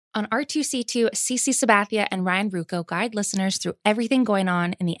On R2C2, Cece Sabathia and Ryan Rucco guide listeners through everything going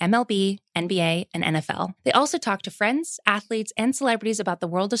on in the MLB, NBA, and NFL. They also talk to friends, athletes, and celebrities about the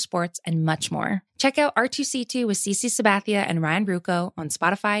world of sports and much more. Check out R2C2 with Cece Sabathia and Ryan Rucco on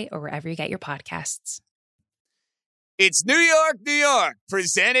Spotify or wherever you get your podcasts. It's New York, New York,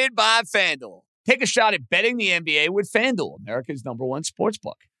 presented by FanDuel. Take a shot at betting the NBA with FanDuel, America's #1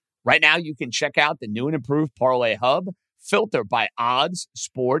 sportsbook. Right now, you can check out the new and improved Parlay Hub, filter by odds,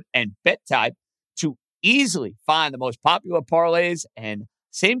 sport, and bet type to easily find the most popular parlays and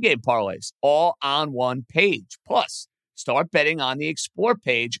same-game parlays all on one page. Plus, start betting on the Explore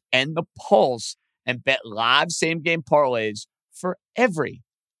page and the Pulse and bet live same-game parlays for every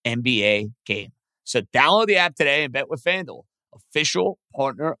NBA game. So download the app today and bet with FanDuel, official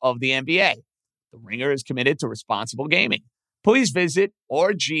partner of the NBA. The Ringer is committed to responsible gaming. Please visit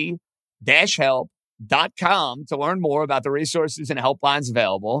rg-help.com to learn more about the resources and helplines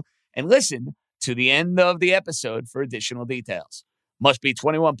available and listen to the end of the episode for additional details. Must be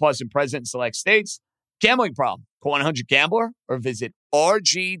 21 plus and present in select states. Gambling problem? Call 1-800-GAMBLER or visit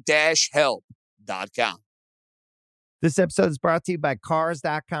rg-help.com. This episode is brought to you by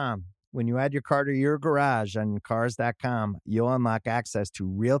Cars.com. When you add your car to your garage on Cars.com, you'll unlock access to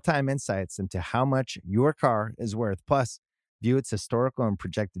real-time insights into how much your car is worth. Plus, view its historical and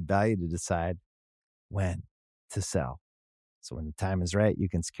projected value to decide when to sell. So when the time is right, you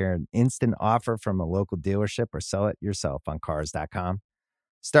can secure an instant offer from a local dealership or sell it yourself on Cars.com.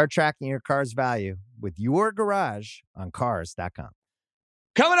 Start tracking your car's value with your garage on Cars.com.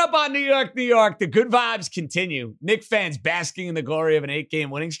 Coming up on New York, New York, the good vibes continue. Knicks fans basking in the glory of an 8-game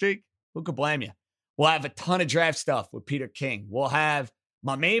winning streak. Who could blame you? We'll have a ton of draft stuff with Peter King. We'll have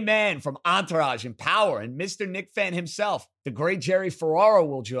my main man from Entourage and Power and Mr. Knick fan himself, the great Jerry Ferraro,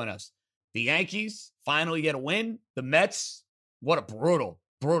 will join us. The Yankees finally get a win. The Mets, what a brutal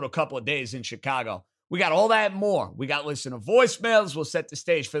couple of days in Chicago. We got all that and more. We got listener voicemails. We'll set the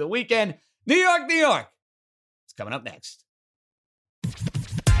stage for the weekend. New York, New York. It's coming up next.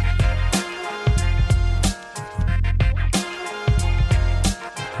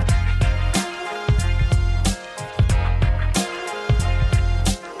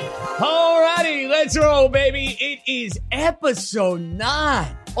 Alrighty, let's roll, baby. It is episode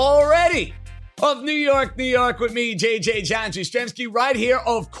 9 already of New York, New York with me, JJ John Jastrzemski, right here,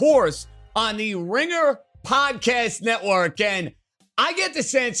 of course, on the Ringer Podcast Network. And I get the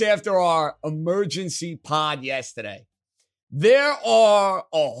sense after our emergency pod yesterday, there are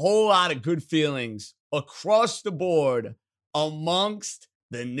a whole lot of good feelings across the board amongst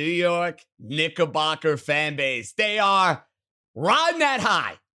the New York Knickerbocker fan base. They are riding that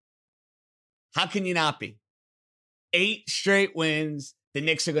high. How can you not be? 8 straight wins. The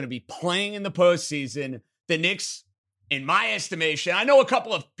Knicks are going to be playing in the postseason. The Knicks, in my estimation, I know a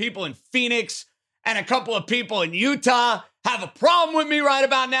couple of people in Phoenix and a couple of people in Utah have a problem with me right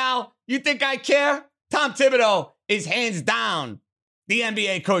about now. You think I care? Tom Thibodeau is hands down the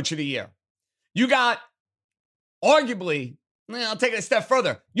NBA Coach of the Year. You got, arguably, I'll take it a step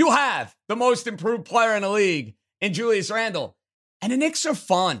further. You have the most improved player in the league in Julius Randle. And the Knicks are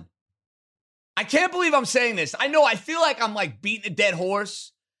fun. I can't believe I'm saying this. I know I feel like I'm like beating a dead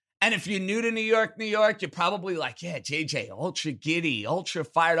horse. And if you're new to New York, New York, you're probably like, yeah, JJ, ultra giddy, ultra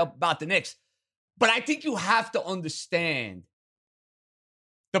fired up about the Knicks. But I think you have to understand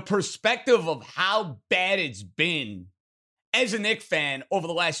the perspective of how bad it's been as a Knicks fan over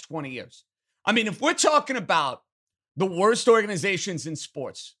the last 20 years. I mean, if we're talking about the worst organizations in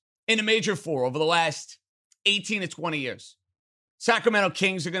sports in the Major Four over the last 18 to 20 years, Sacramento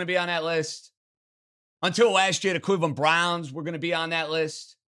Kings are going to be on that list. Until last year, the Cleveland Browns were going to be on that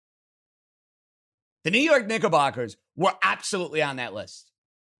list. The New York Knickerbockers were absolutely on that list.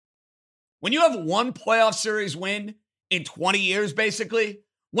 When you have one playoff series win in 20 years, basically,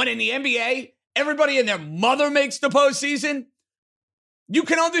 when in the NBA, everybody and their mother makes the postseason, you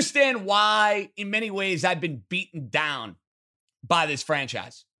can understand why, in many ways, I've been beaten down by this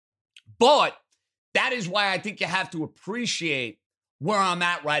franchise. But that is why I think you have to appreciate where I'm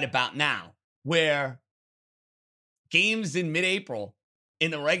at right about now, where games in mid-April in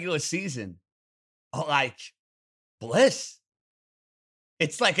the regular season are like bliss.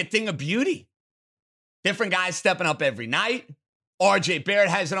 It's like a thing of beauty. Different guys stepping up every night. RJ Barrett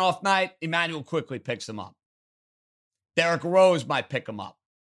has an off night. Emmanuel quickly picks him up. Derrick Rose might pick him up.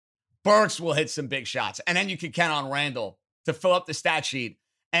 Burks will hit some big shots. And then you can count on Randall to fill up the stat sheet.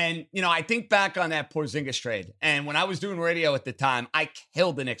 And, you know, I think back on that Porzingis trade. And when I was doing radio at the time, I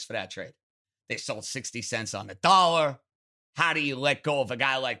killed the Knicks for that trade. They sold 60 cents on the dollar. How do you let go of a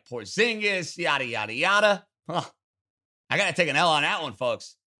guy like Porzingis? Yada, yada, yada. Huh. I got to take an L on that one,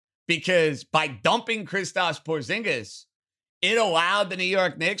 folks. because by dumping Kristaps Porzingis, it allowed the New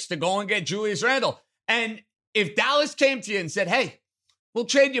York Knicks to go and get Julius Randle. And if Dallas came to you and said, hey, we'll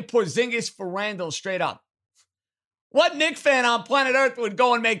trade you Porzingis for Randle straight up, what Knick fan on planet Earth would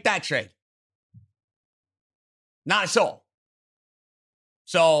go and make that trade? Not a soul.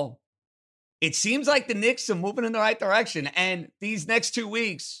 So it seems like the Knicks are moving in the right direction. And these next 2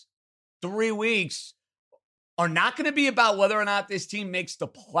 weeks, 3 weeks, are not going to be about whether or not this team makes the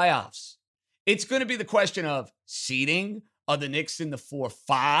playoffs. It's going to be the question of seeding. Are the Knicks in the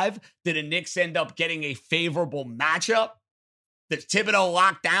 4-5? Did the Knicks end up getting a favorable matchup? Does Thibodeau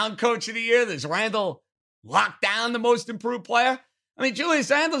lock down Coach of the Year? Does Randle lock down the most improved player? I mean, Julius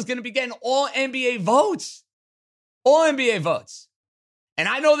Randle's going to be getting all NBA votes. All NBA votes. And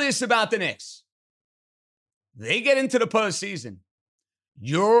I know this about the Knicks. They get into the postseason,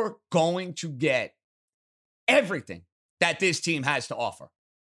 you're going to get everything that this team has to offer.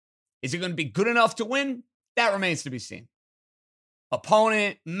 Is it going to be good enough to win? That remains to be seen.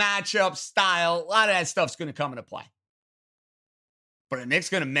 Opponent, matchup, style, a lot of that stuff's going to come into play. But the Knicks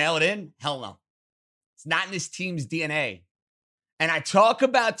going to mail it in? Hell no. It's not in this team's DNA. And I talk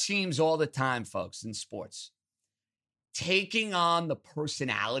about teams all the time, folks, in sports, taking on the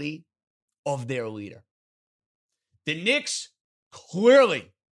personality of their leader. The Knicks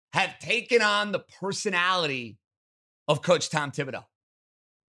clearly have taken on the personality of Coach Tom Thibodeau.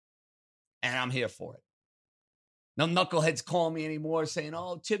 And I'm here for it. No knuckleheads call me anymore saying,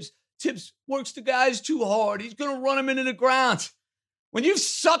 oh, Tibbs works the guys too hard. He's going to run them into the ground. When you've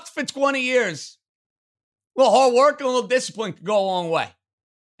sucked for 20 years, a little hard work and a little discipline can go a long way.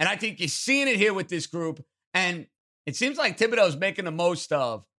 And I think you're seeing it here with this group. And it seems like Thibodeau is making the most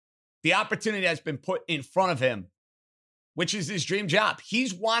of the opportunity that's been put in front of him, which is his dream job.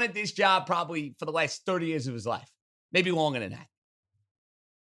 He's wanted this job probably for the last 30 years of his life, maybe longer than that.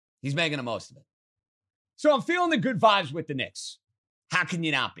 He's making the most of it. So I'm feeling the good vibes with the Knicks. How can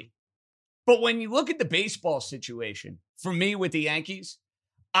you not be? But when you look at the baseball situation, for me with the Yankees,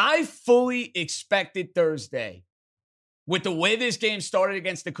 I fully expected Thursday, with the way this game started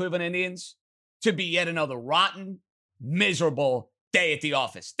against the Cleveland Indians, to be yet another rotten, miserable day at the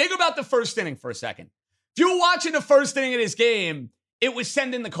office. Think about the first inning for a second. If you were watching the first inning of this game, it was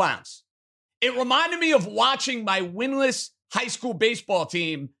sending the clowns. It reminded me of watching my winless high school baseball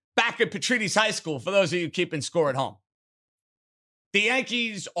team back at Petrides High School, for those of you keeping score at home. The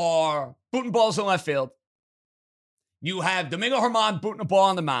Yankees are booting balls in left field. You have Domingo Germán booting a ball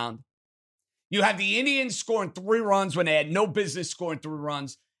on the mound. You have the Indians scoring 3 runs when they had no business scoring 3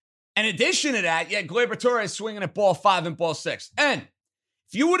 runs. In addition to that, you had Gleyber Torres swinging at ball 5 and ball 6. And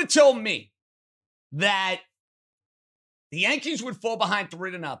if you would have told me that the Yankees would fall behind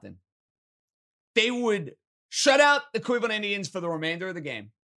 3-0, they would shut out the Cleveland Indians for the remainder of the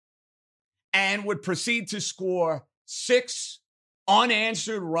game, and would proceed to score 6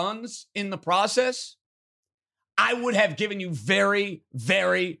 unanswered runs in the process, I would have given you very,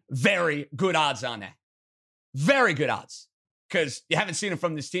 very, very good odds on that. Very good odds. Because you haven't seen it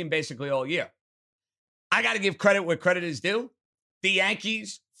from this team basically all year. I got to give credit where credit is due. The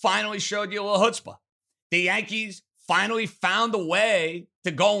Yankees finally showed you a little chutzpah. The Yankees finally found a way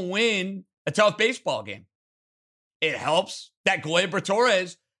to go and win a tough baseball game. It helps that Gleyber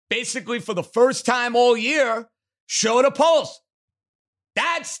Torres, basically for the first time all year, showed a pulse.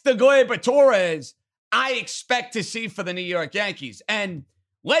 That's the Gleyber Torres I expect to see for the New York Yankees. And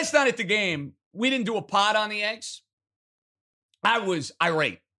last night at the game, we didn't do a pod on the Yanks. I was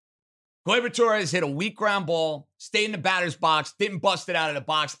irate. Gleyber Torres hit a weak ground ball, stayed in the batter's box, didn't bust it out of the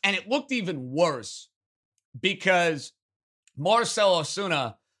box, and it looked even worse because Marcell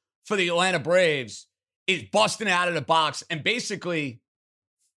Ozuna for the Atlanta Braves is busting it out of the box and basically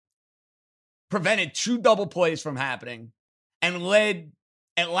prevented 2 double plays from happening and led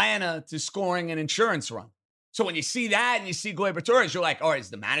Atlanta to scoring an insurance run. So when you see that and you see Gleyber Torres, you're like, all right, is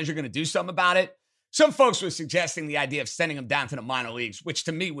the manager going to do something about it? Some folks were suggesting the idea of sending him down to the minor leagues, which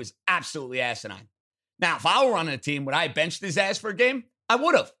to me was absolutely asinine. Now, if I were running a team, would I have benched his ass for a game? I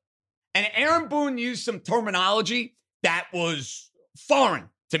would have. And Aaron Boone used some terminology that was foreign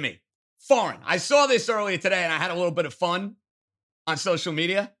to me. Foreign. I saw this earlier today and I had a little bit of fun on social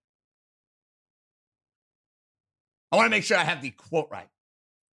media. I want to make sure I have the quote right.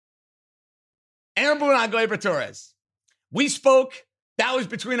 Aaron Boone on Gleyber Torres. We spoke. That was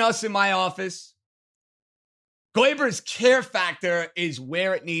between us in my office. Gleyber's care factor is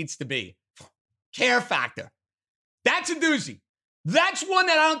where it needs to be. Care factor. That's a doozy. That's one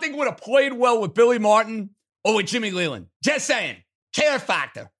that I don't think would have played well with Billy Martin or with Jimmy Leland. Just saying. Care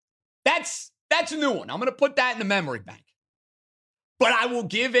factor. That's a new one. I'm going to put that in the memory bank. But I will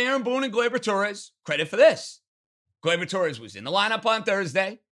give Aaron Boone and Gleyber Torres credit for this. Gleyber Torres was in the lineup on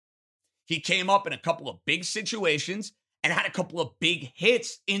Thursday. He came up in a couple of big situations and had a couple of big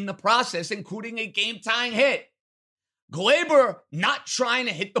hits in the process, including a game-tying hit. Gleyber not trying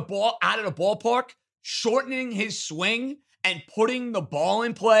to hit the ball out of the ballpark, shortening his swing and putting the ball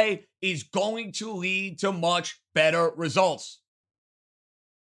in play is going to lead to much better results.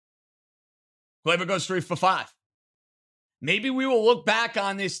 Gleyber goes 3 for 5. Maybe we will look back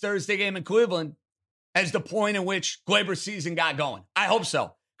on this Thursday game in Cleveland as the point in which Gleyber's season got going. I hope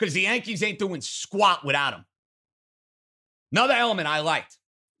so, because the Yankees ain't doing squat without him. Another element I liked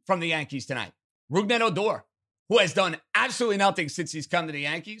from the Yankees tonight, Rougned Odor, who has done absolutely nothing since he's come to the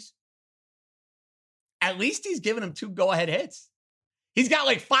Yankees. At least he's given him 2 go-ahead hits. He's got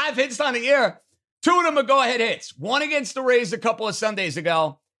like 5 hits on the year. 2 of them are go-ahead hits. One against the Rays a couple of Sundays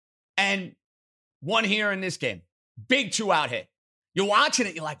ago, and one here in this game. Big 2-out hit. You're watching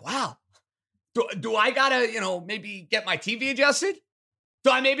it, you're like, wow. Do I gotta, maybe get my TV adjusted? Do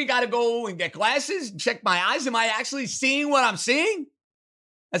I maybe gotta go and get glasses and check my eyes? Am I actually seeing what I'm seeing?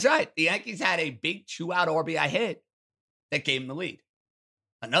 That's right. The Yankees had a big 2-out RBI hit that gave them the lead.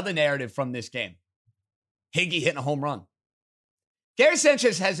 Another narrative from this game. Higgy hitting a home run. Gary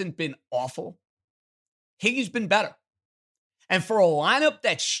Sanchez hasn't been awful. Higgy's been better. And for a lineup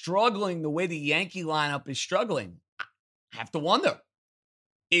that's struggling the way the Yankee lineup is struggling, I have to wonder,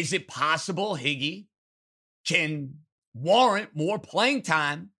 is it possible Higgy can warrant more playing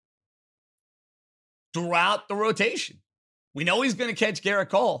time throughout the rotation? We know he's going to catch Garrett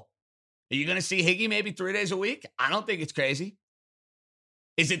Cole. Are you going to see Higgy maybe 3 days a week? I don't think it's crazy.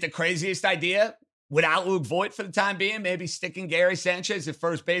 Is it the craziest idea without Luke Voit for the time being, maybe sticking Gary Sanchez at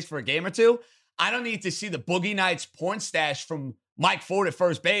first base for a game or 2? I don't need to see the Boogie Nights porn stash from Mike Ford at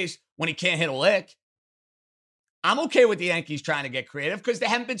first base when he can't hit a lick. I'm okay with the Yankees trying to get creative because they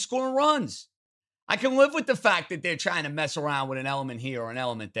haven't been scoring runs. I can live with the fact that they're trying to mess around with an element here or an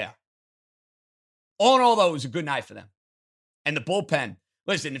element there. All in all, though, it was a good night for them. And the bullpen,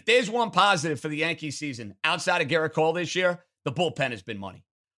 listen, if there's one positive for the Yankees season outside of Garrett Cole this year, the bullpen has been money.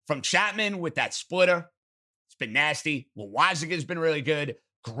 From Chapman with that splitter, it's been nasty. Loaisiga's been really good.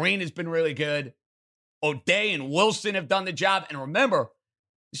 Green has been really good. O'Day and Wilson have done the job. And remember,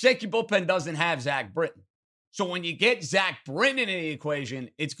 the Yankee bullpen doesn't have Zach Britton. So when you get Zach Britton into the equation,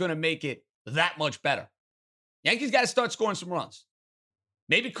 it's going to make it that much better. Yankees got to start scoring some runs.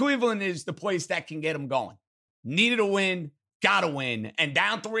 Maybe Cleveland is the place that can get them going. Needed a win, got to win. And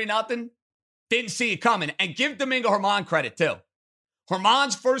down 3-0, didn't see it coming. And give Domingo Germán credit, too.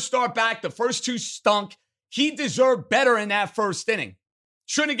 Germán's first start back, the first 2 stunk. He deserved better in that first inning.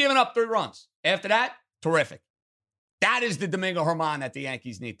 Shouldn't have given up 3 runs. After that, terrific. That is the Domingo Germán that the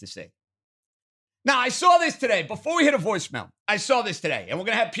Yankees need to see. Now, I saw this today. Before we hit a voicemail, I saw this today. And we're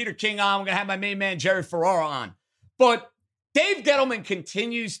going to have Peter King on. We're going to have my main man, Jerry Ferrara, on. But Dave Gettleman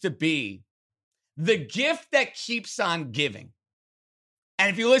continues to be the gift that keeps on giving. And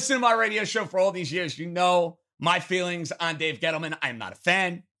if you listen to my radio show for all these years, you know my feelings on Dave Gettleman. I am not a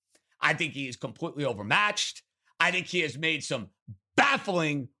fan. I think he is completely overmatched. I think he has made some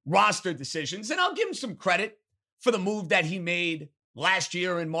baffling roster decisions. And I'll give him some credit for the move that he made last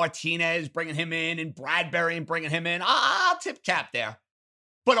year in Martinez, bringing him in, and Bradbury and bringing him in. I'll tip cap there.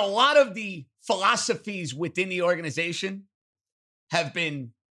 But a lot of the philosophies within the organization have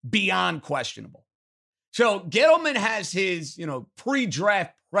been beyond questionable. So Gettleman has his,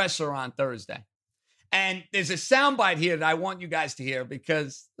 pre-draft presser on Thursday. And there's a soundbite here that I want you guys to hear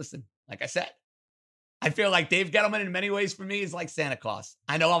because, listen, like I said, I feel like Dave Gettleman in many ways for me is like Santa Claus.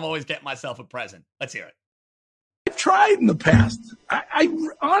 I know I'm always getting myself a present. Let's hear it. I've tried in the past.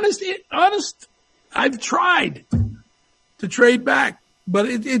 Honest, I've tried to trade back, but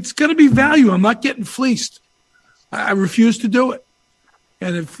it's going to be value. I'm not getting fleeced. I refuse to do it.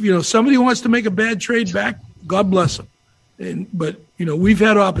 And if, somebody wants to make a bad trade back, God bless them. But we've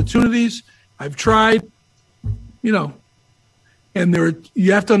had opportunities. I've tried, and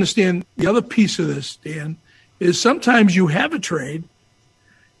you have to understand the other piece of this, Dan, is sometimes you have a trade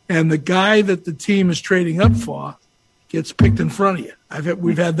and the guy that the team is trading up for gets picked in front of you.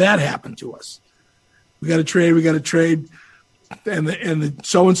 We've had that happen to us. We got to trade, and the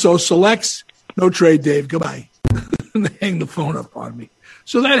so-and-so selects, no trade, Dave, goodbye. And they hang the phone up on me.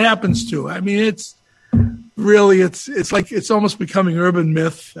 So that happens too. I mean, it's like it's almost becoming urban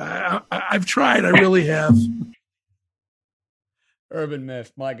myth. I've tried. I really have. Urban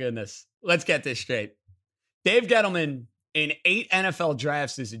myth. My goodness. Let's get this straight. Dave Gettleman, in 8 NFL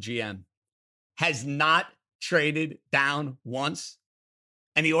drafts as a GM, has not traded down once,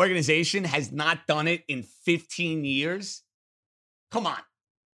 and the organization has not done it in 15 years. Come on.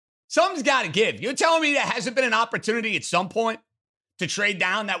 Something's got to give. You're telling me there hasn't been an opportunity at some point to trade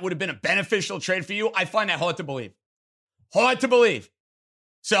down that would have been a beneficial trade for you? I find that hard to believe. Hard to believe.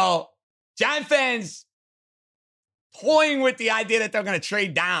 So, Giant fans toying with the idea that they're going to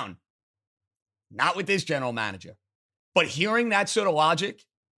trade down. Not with this general manager. But hearing that sort of logic,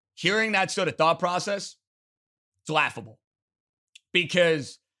 hearing that sort of thought process, it's laughable.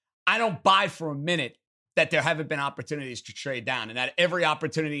 Because I don't buy for a minute that there haven't been opportunities to trade down and that every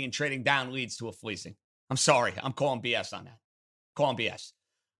opportunity in trading down leads to a fleecing. I'm sorry. I'm calling BS on that. Calling BS.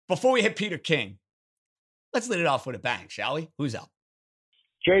 Before we hit Peter King, let's lead it off with a bang, shall we? Who's up?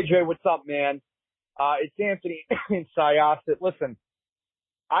 JJ, what's up, man? It's Anthony in Syosset. Listen,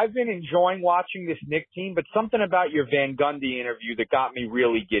 I've been enjoying watching this Knick team, but something about your Van Gundy interview that got me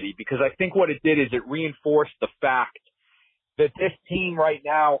really giddy, because I think what it did is it reinforced the fact that this team right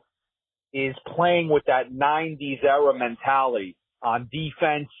now is playing with that 90s era mentality on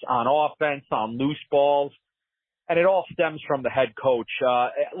defense, on offense, on loose balls, and it all stems from the head coach.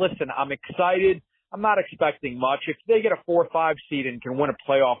 Listen, I'm excited. I'm not expecting much. If they get a 4 or 5 seed and can win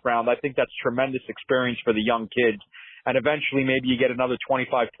a playoff round, I think that's tremendous experience for the young kids. And eventually maybe you get another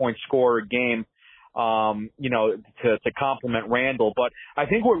 25-point scorer a game, to complement Randall. But I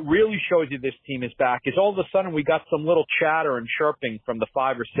think what really shows you this team is back is all of a sudden we got some little chatter and chirping from the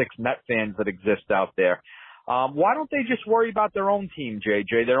 5 or 6 Net fans that exist out there. Why don't they just worry about their own team,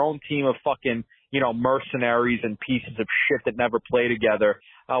 JJ, their own team of fucking, mercenaries and pieces of shit that never play together?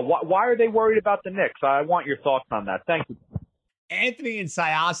 Why are they worried about the Knicks? I want your thoughts on that. Thank you. Anthony and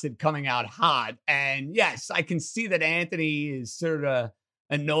Syosset coming out hot. And yes, I can see that Anthony is sort of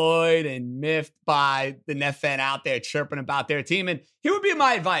annoyed and miffed by the Net fan out there chirping about their team. And here would be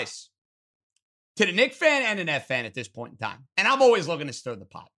my advice to the Knick fan and the Net fan at this point in time. And I'm always looking to stir the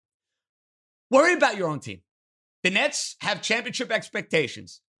pot. Worry about your own team. The Nets have championship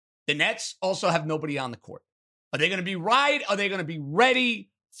expectations. The Nets also have nobody on the court. Are they going to be right? Are they going to be ready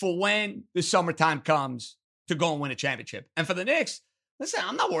for when the summertime comes to go and win a championship? And for the Knicks, listen,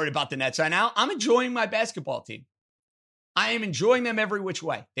 I'm not worried about the Nets right now. I'm enjoying my basketball team. I am enjoying them every which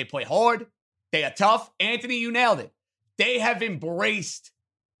way. They play hard. They are tough. Anthony, you nailed it. They have embraced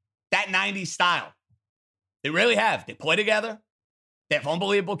that 90s style. They really have. They play together. They have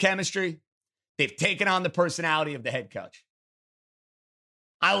unbelievable chemistry. They've taken on the personality of the head coach.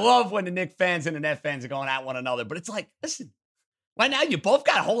 I love when the Knicks fans and the Net fans are going at one another, but it's like, listen, right now you both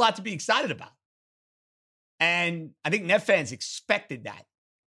got a whole lot to be excited about. And I think Net fans expected that.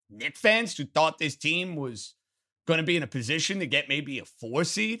 Knicks fans who thought this team was going to be in a position to get maybe a 4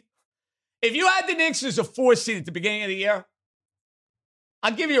 seed. If you had the Knicks as a 4 seed at the beginning of the year,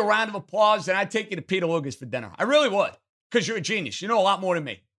 I'd give you a round of applause and I'd take you to Peter Luger's for dinner. I really would, because you're a genius. You know a lot more than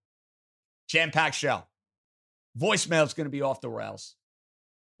me. Jam-packed show. Voicemail's going to be off the rails.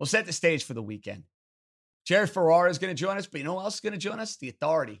 We'll set the stage for the weekend. Jerry Ferrara is going to join us, but you know who else is going to join us? The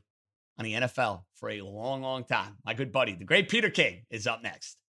authority on the NFL for a long, long time. My good buddy, the great Peter King, is up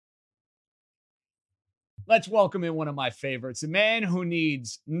next. Let's welcome in one of my favorites, a man who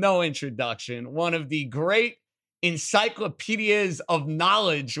needs no introduction, one of the great encyclopedias of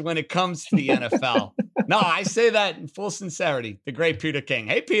knowledge when it comes to the NFL. No, I say that in full sincerity, the great Peter King.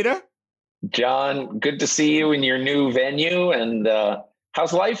 Hey, Peter. John, good to see you in your new venue. And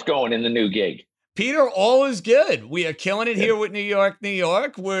how's life going in the new gig? Peter, all is good. We are killing it here with New York, New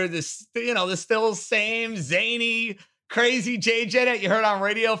York. We're the still same zany, crazy JJ that you heard on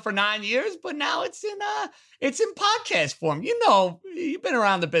radio for 9 years, but now it's in podcast form. You know, you've been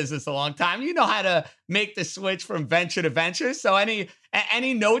around the business a long time. You know how to make the switch from venture to venture. So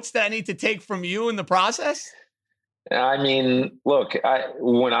any notes that I need to take from you in the process? I mean, look,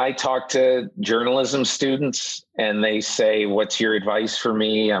 when I talk to journalism students and they say, what's your advice for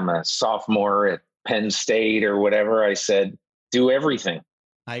me? I'm a sophomore at Penn State or whatever. I said, do everything.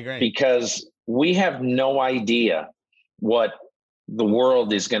 I agree. Because we have no idea what the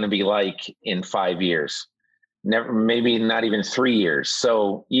world is going to be like in 5 years, maybe not even 3 years.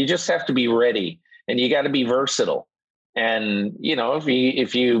 So you just have to be ready and you got to be versatile. And, you know,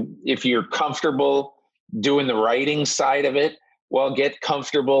 if you're comfortable doing the writing side of it, well, get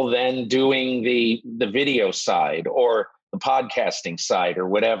comfortable then doing the video side or the podcasting side or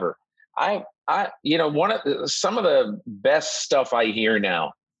whatever. Some of the best stuff I hear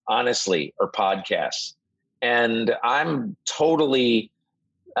now, honestly, are podcasts. And I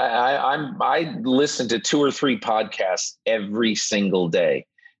listen to 2 or 3 podcasts every single day.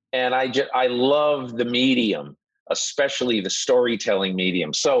 And I love the medium, especially the storytelling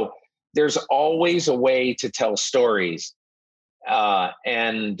medium. So there's always a way to tell stories. My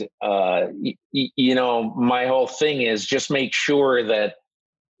whole thing is just make sure that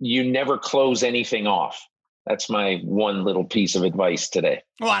you never close anything off. That's my one little piece of advice today.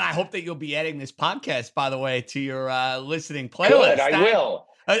 Well, and I hope that you'll be adding this podcast, by the way, to your listening playlist. Good, I will.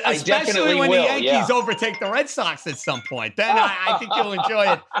 Especially when the Yankees overtake the Red Sox at some point. Then I think you'll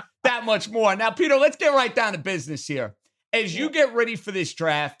enjoy it that much more. Now, Peter, let's get right down to business here. As you get ready for this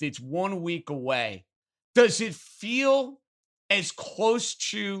draft, it's 1 week away. Does it feel as close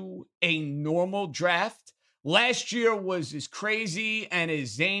to a normal draft? Last year was as crazy and as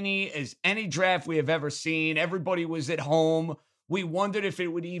zany as any draft we have ever seen. Everybody was at home. We wondered if it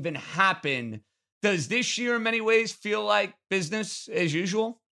would even happen. Does this year in many ways feel like business as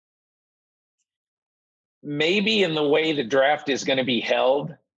usual? Maybe in the way the draft is going to be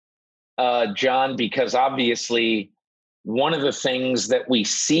held, John, because obviously one of the things that we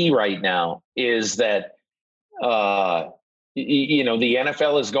see right now is that, the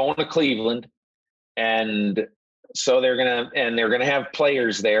NFL is going to Cleveland, and so they're going to have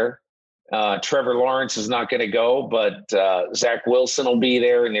players there. Trevor Lawrence is not going to go, but Zach Wilson will be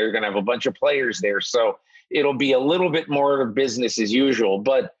there, and they're going to have a bunch of players there. So it'll be a little bit more of business as usual.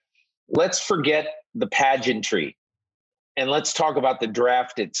 But let's forget the pageantry, and let's talk about the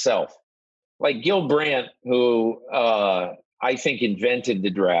draft itself. Like Gil Brandt, who I think invented the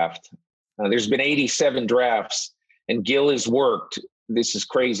draft. There's been 87 drafts, and Gil has worked. This is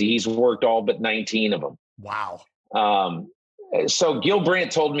crazy. He's worked all but 19 of them. Wow. So Gil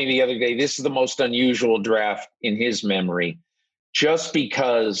Brandt told me the other day, this is the most unusual draft in his memory, just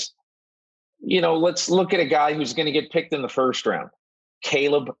because, let's look at a guy who's going to get picked in the first round,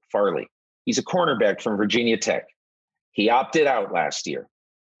 Caleb Farley. He's a cornerback from Virginia Tech. He opted out last year.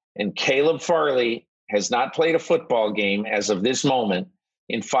 And Caleb Farley has not played a football game as of this moment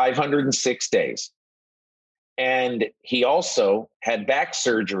in 506 days. And he also had back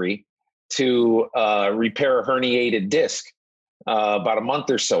surgery to repair a herniated disc about a month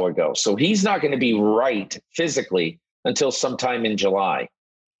or so ago. So he's not going to be right physically until sometime in July.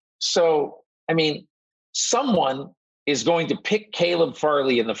 So, someone is going to pick Caleb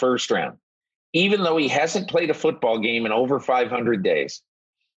Farley in the first round, even though he hasn't played a football game in over 500 days.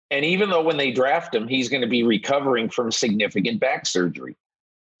 And even though when they draft him, he's going to be recovering from significant back surgery.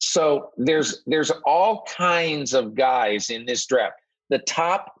 So there's all kinds of guys in this draft. The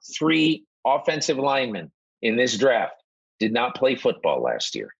top 3 offensive linemen in this draft did not play football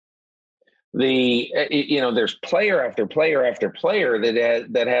last year. There's player after player after player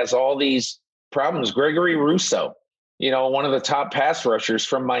that has all these problems. Gregory Rousseau, one of the top pass rushers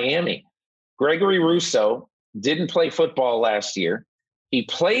from Miami. Gregory Rousseau didn't play football last year. He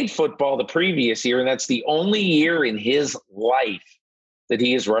played football the previous year, and that's the only year in his life that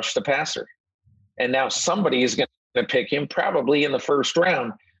he has rushed the passer. And now somebody is going to pick him probably in the first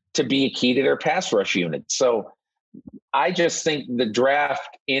round to be a key to their pass rush unit. So I just think the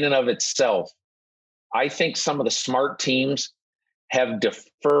draft in and of itself, I think some of the smart teams have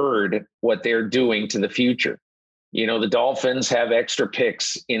deferred what they're doing to the future. The Dolphins have extra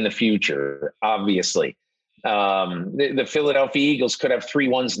picks in the future, obviously. The Philadelphia Eagles could have 3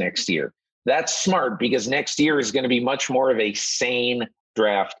 ones next year. That's smart because next year is going to be much more of a sane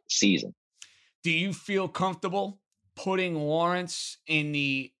draft season. Do you feel comfortable putting Lawrence in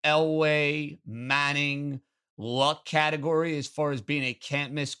the Elway, Manning, Luck category as far as being a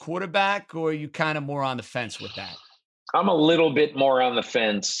can't-miss quarterback, or are you kind of more on the fence with that? I'm a little bit more on the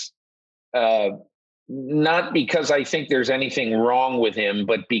fence, not because I think there's anything wrong with him,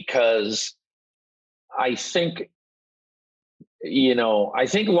 but because I think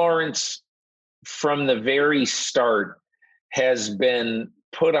Lawrence from the very start has been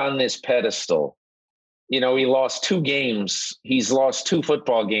put on this pedestal. He lost 2 games. He's lost 2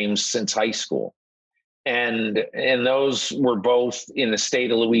 football games since high school. And those were both in the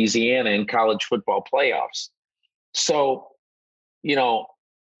state of Louisiana in college football playoffs. So,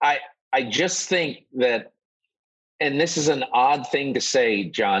 I just think that, and this is an odd thing to say,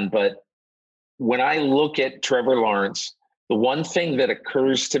 John, but when I look at Trevor Lawrence, the one thing that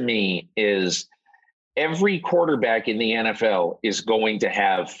occurs to me is every quarterback in the NFL is going to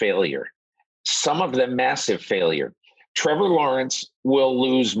have failure, some of them massive failure. Trevor Lawrence will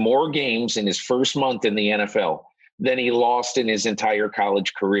lose more games in his first month in the NFL than he lost in his entire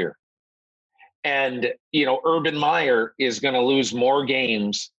college career. And, Urban Meyer is going to lose more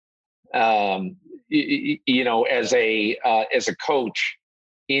games, as a coach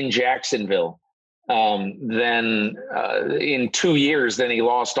in Jacksonville than in 2 years than he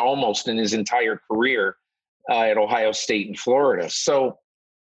lost almost in his entire career at Ohio State and Florida. So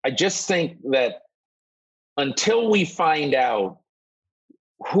I just think that until we find out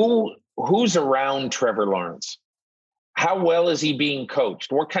who's around Trevor Lawrence, how well is he being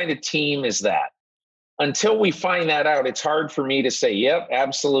coached? What kind of team is that? Until we find that out, it's hard for me to say, yep,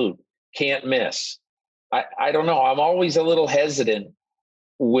 absolute, can't miss. I don't know. I'm always a little hesitant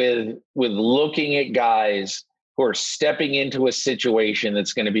with looking at guys who are stepping into a situation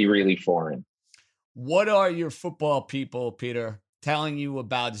that's going to be really foreign. What are your football people, Peter, telling you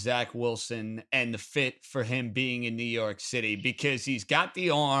about Zach Wilson and the fit for him being in New York City? Because he's got the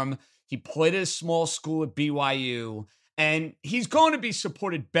arm. He played at a small school at BYU, and he's going to be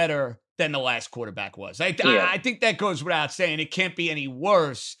supported better than the last quarterback was. I think that goes without saying. It can't be any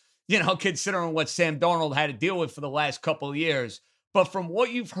worse, considering what Sam Darnold had to deal with for the last couple of years. But from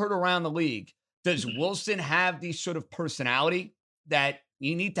what you've heard around the league, does Wilson have the sort of personality that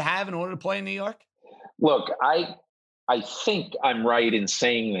you need to have in order to play in New York? Look, I think I'm right in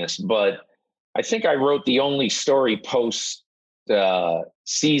saying this, but I think I wrote the only story post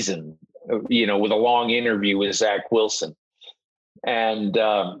season, with a long interview with Zach Wilson. And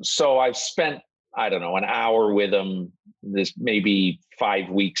so I've spent, an hour with him this maybe 5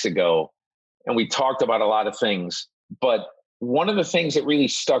 weeks ago, and we talked about a lot of things. But one of the things that really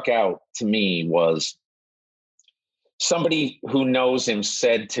stuck out to me was somebody who knows him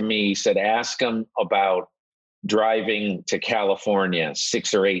said, ask him about driving to California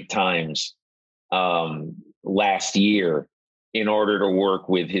 6 or 8 times last year in order to work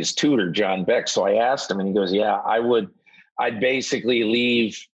with his tutor, John Beck. So I asked him, and he goes, yeah, I'd basically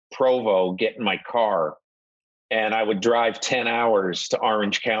leave Provo, get in my car, and I would drive 10 hours to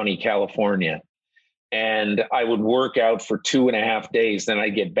Orange County, California. And I would work out for 2.5 days. Then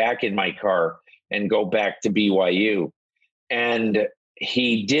I'd get back in my car and go back to BYU. And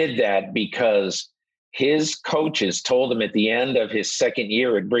he did that because his coaches told him at the end of his second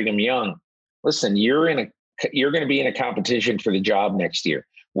year at Brigham Young, listen, you're going to be in a competition for the job next year.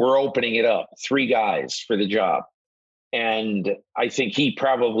 We're opening it up, 3 guys for the job. And I think he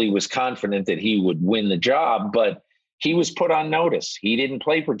probably was confident that he would win the job, but he was put on notice. He didn't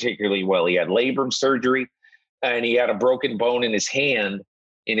play particularly well. He had labrum surgery, and he had a broken bone in his hand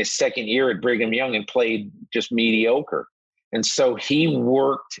in his second year at Brigham Young and played just mediocre. And so he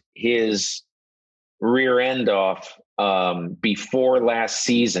worked his rear end off before last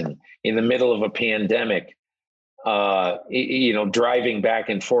season in the middle of a pandemic, driving back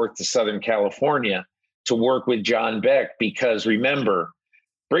and forth to Southern California to work with John Beck, because remember,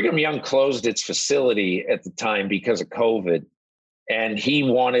 Brigham Young closed its facility at the time because of COVID, and he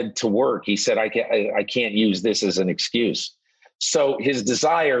wanted to work. He said, I can't use this as an excuse. So his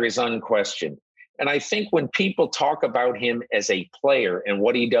desire is unquestioned. And I think when people talk about him as a player and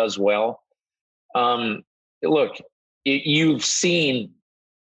what he does well, you've seen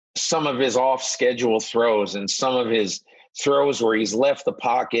some of his off-schedule throws and some of his throws where he's left the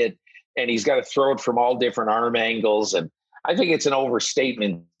pocket and he's got to throw it from all different arm angles. And I think it's an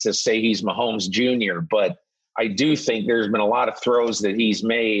overstatement to say he's Mahomes Jr., but I do think there's been a lot of throws that he's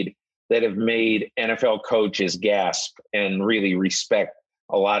made that have made NFL coaches gasp and really respect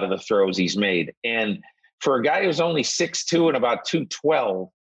a lot of the throws he's made. And for a guy who's only 6'2" and about 212,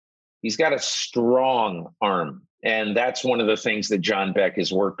 he's got a strong arm. And that's one of the things that John Beck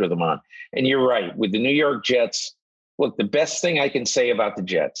has worked with him on. And you're right, with the New York Jets, look, the best thing I can say about the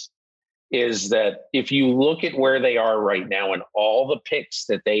Jets is that if you look at where they are right now and all the picks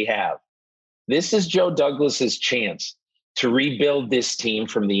that they have, this is Joe Douglas's chance to rebuild this team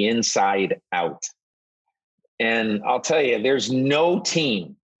from the inside out. And I'll tell you, there's no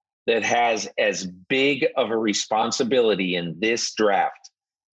team that has as big of a responsibility in this draft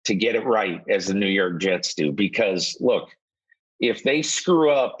to get it right as the New York Jets do. Because look, if they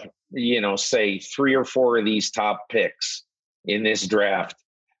screw up, say 3 or 4 of these top picks in this draft,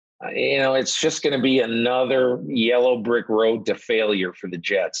 it's just going to be another yellow brick road to failure for the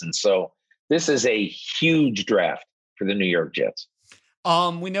Jets. And so this is a huge draft for the New York Jets.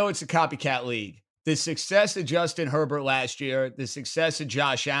 We know it's a copycat league. The success of Justin Herbert last year, the success of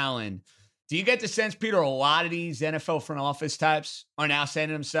Josh Allen. Do you get the sense, Peter, a lot of these NFL front office types are now saying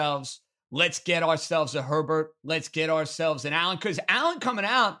to themselves, let's get ourselves a Herbert, let's get ourselves an Allen? Because Allen coming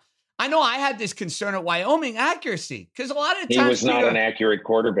out, I know I had this concern at Wyoming, accuracy. Because a lot of times he was not an accurate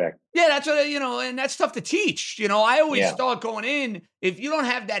quarterback. Yeah, that's what, and that's tough to teach. I always thought going in, if you don't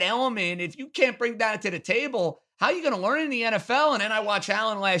have that element, if you can't bring that to the table, how are you going to learn in the NFL? And then I watched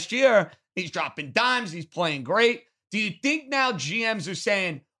Allen last year. He's dropping dimes. He's playing great. Do you think now GMs are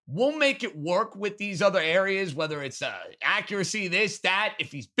saying, we'll make it work with these other areas, whether it's accuracy, this, that,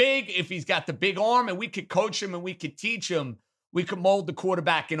 if he's big, if he's got the big arm, and we could coach him and we could teach him, we could mold the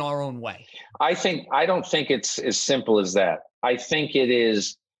quarterback in our own way? I don't think it's as simple as that. I think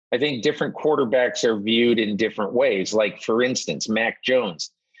different quarterbacks are viewed in different ways. Like, for instance, Mac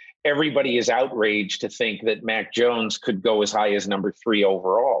Jones. Everybody is outraged to think that Mac Jones could go as high as number 3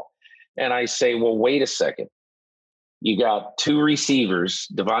 overall. And I say, well, wait a second. You got 2 receivers,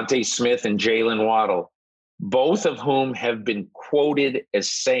 Devontae Smith and Jalen Waddle, both of whom have been quoted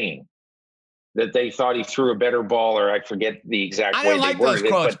as saying that they thought he threw a better ball, or I forget the exact way they worded it. I didn't like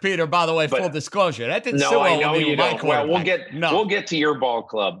those quotes, Peter, by the way, full disclosure. That didn't sit well with me with my quarterback. Well, we'll get to your ball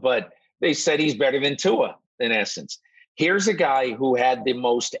club, but they said he's better than Tua, in essence. Here's a guy who had the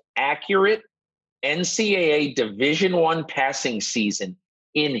most accurate NCAA Division I passing season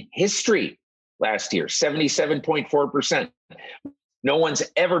in history last year, 77.4%. No one's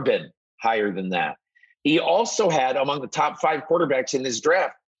ever been higher than that. He also had, among the top 5 quarterbacks in this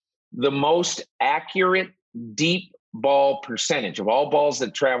draft, the most accurate deep ball percentage of all balls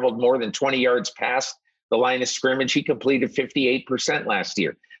that traveled more than 20 yards past the line of scrimmage. He completed 58% last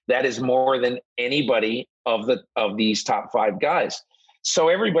year. That is more than anybody of these top 5 guys. So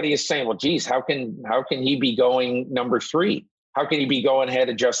everybody is saying, well, geez, how can he be going number 3? How can he be going ahead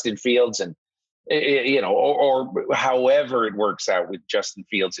of Justin Fields and, or however it works out with Justin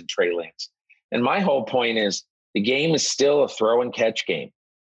Fields and Trey Lance? And my whole point is the game is still a throw and catch game.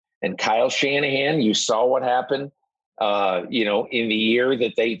 And Kyle Shanahan, you saw what happened, in the year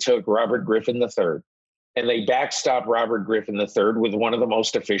that they took Robert Griffin III. And they backstopped Robert Griffin III with one of the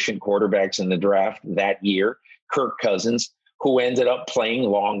most efficient quarterbacks in the draft that year, Kirk Cousins, who ended up playing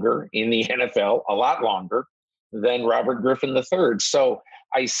longer in the NFL, a lot longer than Robert Griffin III. So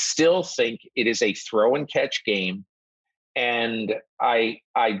I still think it is a throw and catch game. And I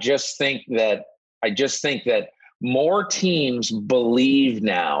just think that more teams believe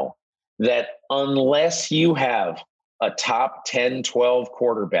now that unless you have a top 10, 12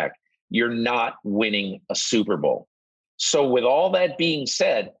 quarterback, you're not winning a Super Bowl. So with all that being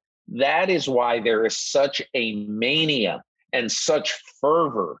said, that is why there is such a mania and such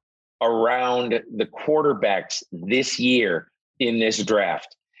fervor around the quarterbacks this year in this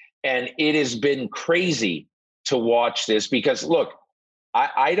draft. And it has been crazy to watch this because, look,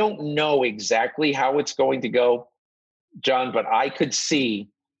 I don't know exactly how it's going to go, John, but I could see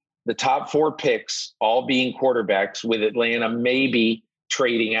the top 4 picks all being quarterbacks, with Atlanta maybe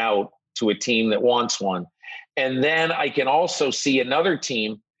trading out to a team that wants one. And then I can also see another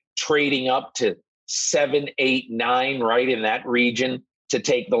team trading up to 7, 8, 9, right in that region to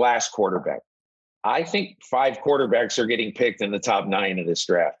take the last quarterback. I think 5 quarterbacks are getting picked in the top 9 of this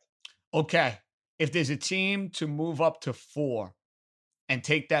draft. Okay. If there's a team to move up to 4 and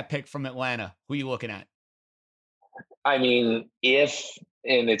take that pick from Atlanta, who are you looking at? I mean,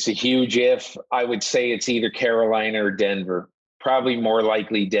 and it's a huge if, I would say it's either Carolina or Denver. Probably more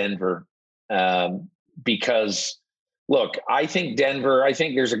likely Denver. Because, look, I think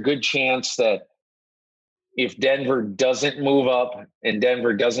there's a good chance that if Denver doesn't move up and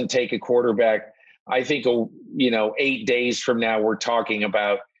Denver doesn't take a quarterback, I think, 8 days from now, we're talking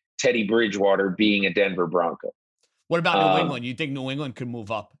about Teddy Bridgewater being a Denver Bronco. What about New England? You think New England could move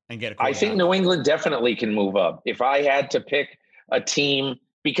up and get a quarterback? I think New England definitely can move up. If I had to pick a team,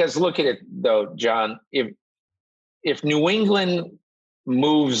 because look at it though, John, if New England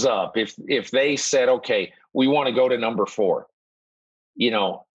moves up, if they said, okay, we want to go to number 4,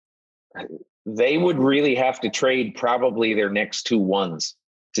 they would really have to trade probably their next 2 ones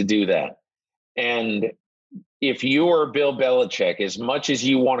to do that. And if you are Bill Belichick, as much as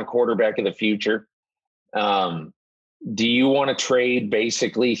you want a quarterback of the future, do you want to trade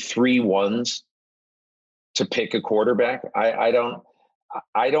basically 3 ones to pick a quarterback? I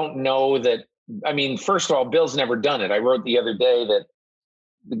don't know that. I mean, first of all, Bill's never done it. I wrote the other day that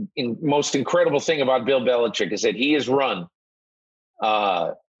the most incredible thing about Bill Belichick is that he has run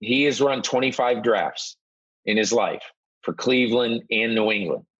 25 drafts in his life for Cleveland and New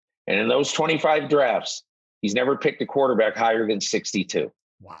England. And in those 25 drafts, he's never picked a quarterback higher than 62.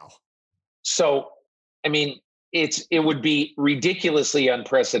 Wow. So, I mean, it would be ridiculously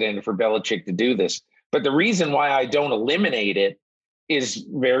unprecedented for Belichick to do this. But the reason why I don't eliminate it is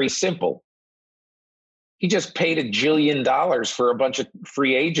very simple. He just paid $1 jillion for a bunch of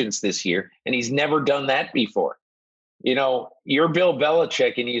free agents this year, and he's never done that before. You're Bill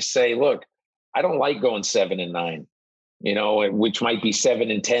Belichick, and you say, look, I don't like going 7-9, which might be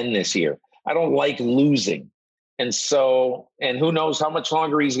 7-10 this year. I don't like losing. And who knows how much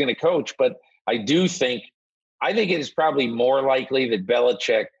longer he's going to coach. But I think it is probably more likely that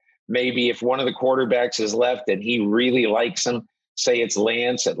Belichick, maybe if one of the quarterbacks is left and he really likes him, say it's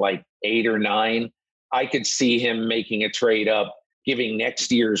Lance at like 8 or 9, I could see him making a trade up, giving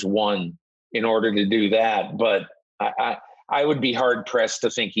next year's one in order to do that. But I would be hard pressed to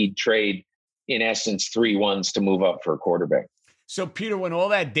think he'd trade, in essence, 3 ones to move up for a quarterback. So, Peter, when all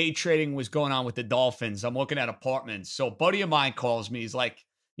that day trading was going on with the Dolphins, I'm looking at apartments. So a buddy of mine calls me. He's like,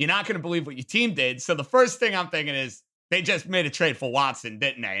 you're not going to believe what your team did. So the first thing I'm thinking is they just made a trade for Watson,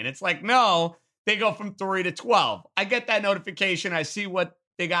 didn't they? And it's like, no, they go from 3 to 12. I get that notification. I see what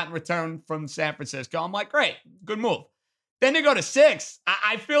they got in return from San Francisco. I'm like, great, good move. Then they go to 6.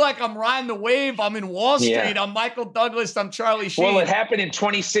 I feel like I'm riding the wave. I'm in Wall Street. Yeah. I'm Michael Douglas. I'm Charlie Sheen. Well, it happened in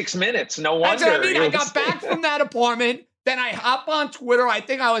 26 minutes. No wonder. That's what I mean. I got back from that apartment. Then I hop on Twitter. I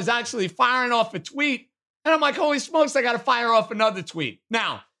think I was actually firing off a tweet. And I'm like, holy smokes, I got to fire off another tweet.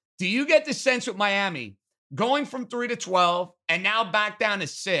 Now, do you get the sense with Miami going from 3 to 12 and now back down to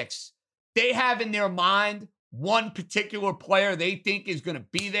 6? They have in their mind one particular player they think is going to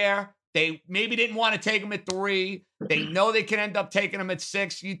be there. They maybe didn't want to take him at 3. They know they can end up taking him at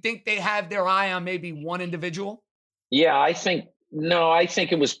 6. You think they have their eye on maybe one individual? Yeah, I think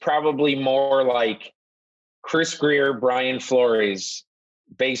it was probably more like Chris Grier, Brian Flores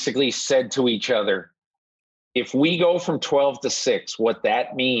basically said to each other, if we go from 12 to 6, what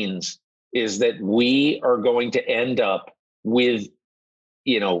that means is that we are going to end up with,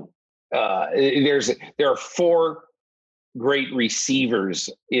 there are 4 great receivers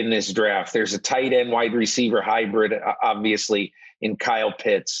in this draft. There's a tight end wide receiver hybrid, obviously, in Kyle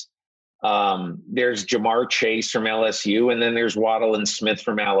Pitts. There's Jamar Chase from LSU, and then there's Waddle and Smith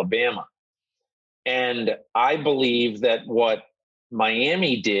from Alabama. And I believe that what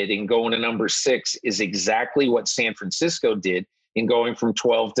Miami did in going to number 6 is exactly what San Francisco did in going from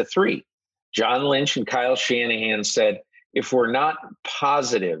 12 to 3. John Lynch and Kyle Shanahan said, if we're not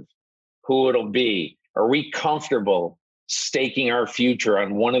positive who it'll be, are we comfortable staking our future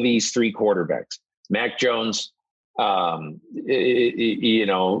on one of these 3 quarterbacks, Mac Jones,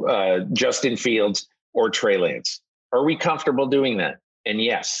 Justin Fields, or Trey Lance? Are we comfortable doing that? And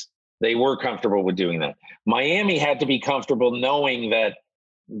yes, they were comfortable with doing that. Miami had to be comfortable knowing that,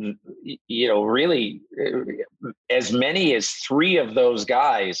 really as many as 3 of those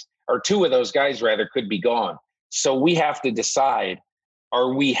guys, or 2 of those guys rather, could be gone. So we have to decide,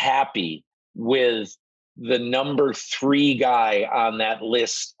 are we happy with the number 3 guy on that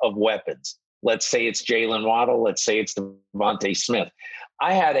list of weapons? Let's say it's Jalen Waddle. Let's say it's Devontae Smith.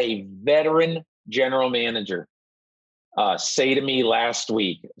 I had a veteran general manager say to me last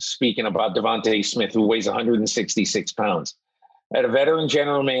week, speaking about Devontae Smith, who weighs 166 pounds. I had a veteran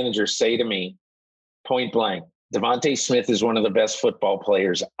general manager say to me, point blank, Devontae Smith is one of the best football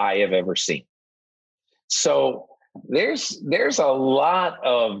players I have ever seen. So there's a lot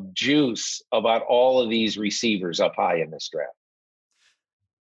of juice about all of these receivers up high in this draft.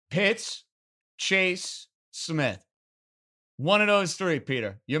 Pitts, Chase, Smith. One of those 3,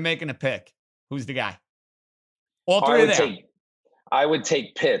 Peter. You're making a pick. Who's the guy? All 3 of them. I would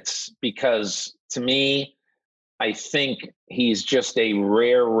take Pitts because, to me, I think he's just a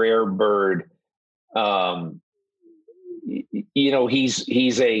rare bird.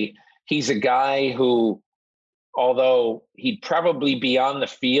 He's a guy who, although he'd probably be on the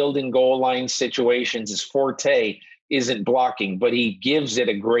field in goal line situations, his forte isn't blocking, but he gives it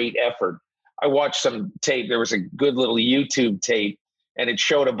a great effort. I watched some tape. There was a good little YouTube tape, and it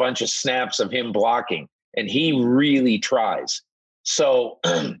showed a bunch of snaps of him blocking, and he really tries. So,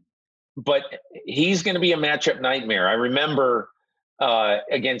 but he's going to be a matchup nightmare. I remember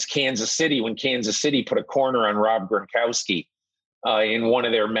against Kansas City when Kansas City put a corner on Rob Gronkowski in one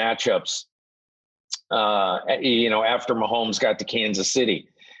of their matchups. After Mahomes got to Kansas City,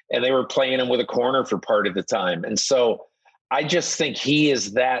 and they were playing him with a corner for part of the time. And so I just think he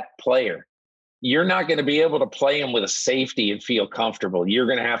is that player. You're not going to be able to play him with a safety and feel comfortable. You're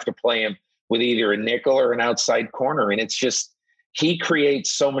going to have to play him with either a nickel or an outside corner. And it's just, he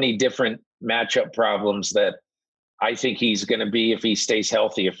creates so many different matchup problems that I think he's going to be, if he stays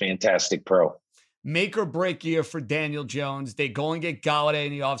healthy, a fantastic pro. Make or break year for Daniel Jones. They go and get Golladay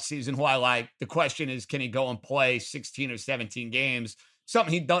in the offseason, who I like. The question is, can he go and play 16 or 17 games?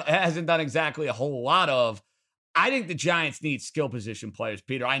 Something he hasn't done exactly a whole lot of. I think the Giants need skill position players,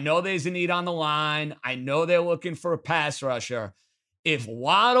 Peter. I know there's a need on the line. I know they're looking for a pass rusher. If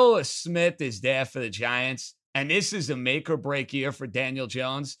Waddle or Smith is there for the Giants, and this is a make or break year for Daniel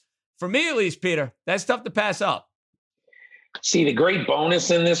Jones, for me at least, Peter, that's tough to pass up. See, the great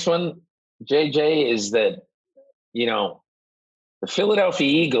bonus in this one, JJ, is that, the Philadelphia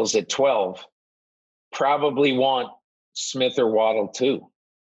Eagles at 12 probably want Smith or Waddle too,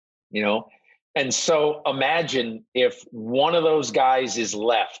 And so imagine if one of those guys is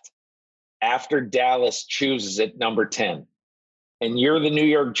left after Dallas chooses at number 10, and you're the New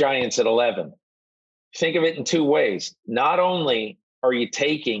York Giants at 11, think of it in two ways. Not only are you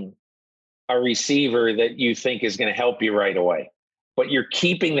taking a receiver that you think is going to help you right away, but you're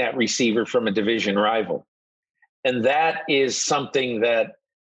keeping that receiver from a division rival. And that is something that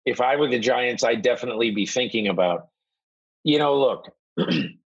if I were the Giants, I'd definitely be thinking about. Look,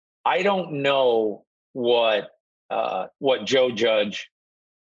 I don't know what Joe Judge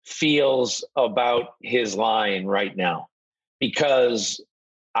feels about his line right now, because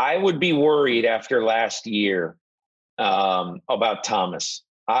I would be worried after last year about Thomas.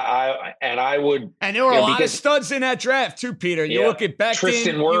 I would, and there were a lot of studs in that draft too, Peter. You look at Becton,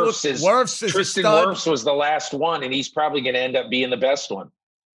 Tristan Wirfs was the last one, and he's probably going to end up being the best one.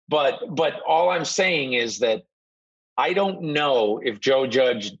 But all I'm saying is that I don't know if Joe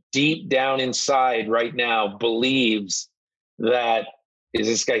Judge deep down inside right now believes that, is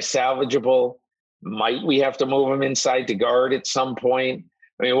this guy salvageable? Might we have to move him inside to guard at some point?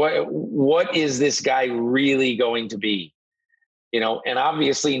 I mean, what is this guy really going to be? And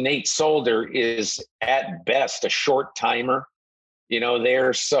obviously Nate Solder is at best a short timer,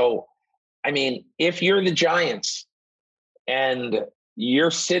 there. So, I mean, if you're the Giants and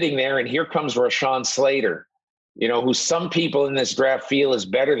you're sitting there and here comes Rashawn Slater, who some people in this draft feel is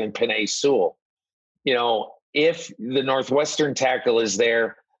better than Penei Sewell. If the Northwestern tackle is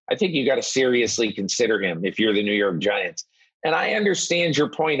there, I think you got to seriously consider him if you're the New York Giants. And I understand your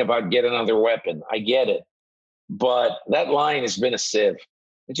point about get another weapon. I get it. But that line has been a sieve.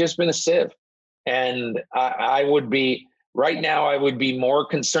 It's just been a sieve. And I would be more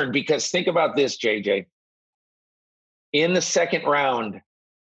concerned, because think about this, JJ. In the second round,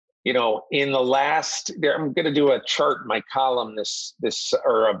 in the last, I'm going to do a chart in my column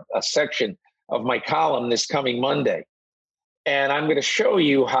a section of my column this coming Monday. And I'm going to show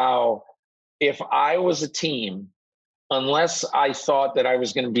you how, if I was a team, unless I thought that I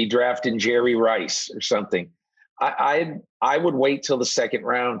was going to be drafting Jerry Rice or something, I would wait till the second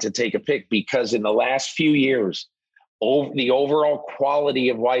round to take a pick, because in the last few years, the overall quality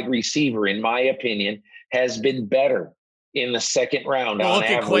of wide receiver, in my opinion, has been better in the second round on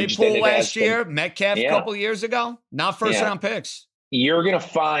average than it has been last year, Metcalf a couple years ago, not first-round picks. You're going to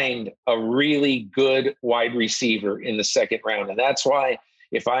find a really good wide receiver in the second round, and that's why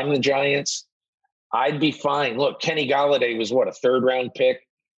if I'm the Giants, I'd be fine. Look, Kenny Golladay was a third-round pick.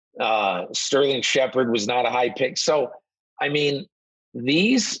 Sterling Shepard was not a high pick. So, I mean,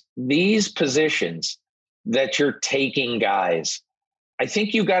 these positions that you're taking guys, I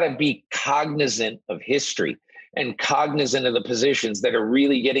think you got to be cognizant of history and cognizant of the positions that are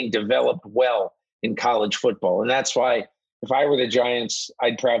really getting developed well in college football. And that's why if I were the Giants,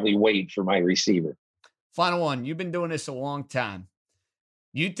 I'd probably wait for my receiver. Final one. You've been doing this a long time.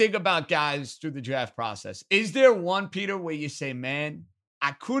 You think about guys through the draft process. Is there one, Peter, where you say, man,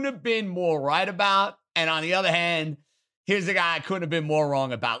 I couldn't have been more right about, and on the other hand, here's the guy I couldn't have been more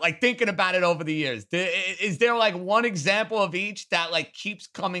wrong about? Like, thinking about it over the years, is there like one example of each that like keeps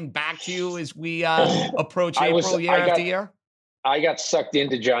coming back to you as we approach April year after year? I got sucked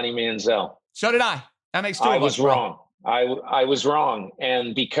into Johnny Manziel. So did I. That makes two of us. I was wrong. I was wrong.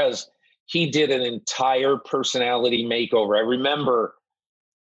 And because he did an entire personality makeover. I remember,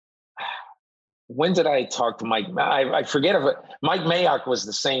 when did I talk to Mike? I forget if Mike Mayock was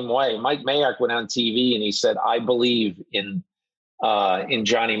the same way. Mike Mayock went on TV and he said, I believe in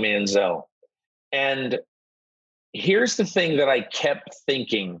Johnny Manziel. And here's the thing that I kept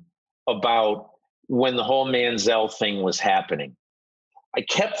thinking about when the whole Manziel thing was happening. I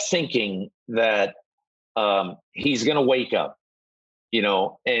kept thinking that he's going to wake up,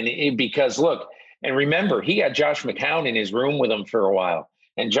 because look, and remember, he had Josh McCown in his room with him for a while.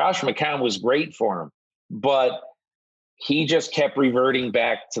 And Josh McCown was great for him, but he just kept reverting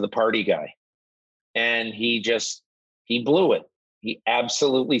back to the party guy. And he blew it. He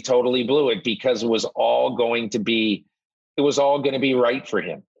absolutely, totally blew it, because it was all going to be right for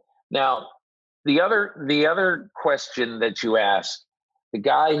him. Now, the other question that you asked, the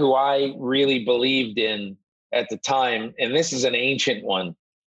guy who I really believed in at the time, and this is an ancient one,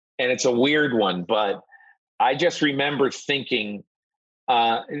 and it's a weird one, but I just remember thinking,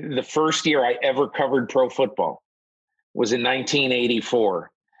 the first year I ever covered pro football was in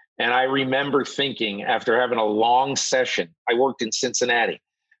 1984. And I remember thinking, after having a long session, I worked in Cincinnati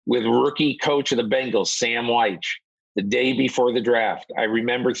with rookie coach of the Bengals, Sam Weich, the day before the draft. I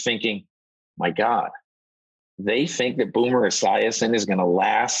remember thinking, my God, they think that Boomer Esiason is going to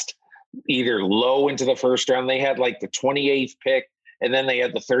last either low into the first round. They had like the 28th pick, and then they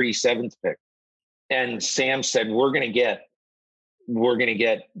had the 37th pick. And Sam said, we're going to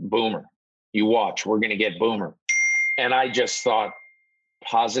get Boomer. You watch. We're going to get Boomer. And I just thought,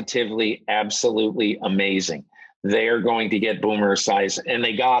 positively, absolutely amazing. They're going to get Boomer Esiason, and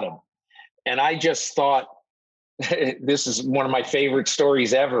they got him. And I just thought, this is one of my favorite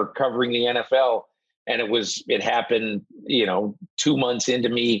stories ever covering the NFL. And it happened, 2 months into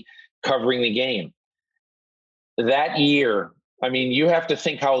me covering the game. That year, I mean, you have to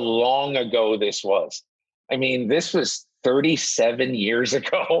think how long ago this was. I mean, this was 37 years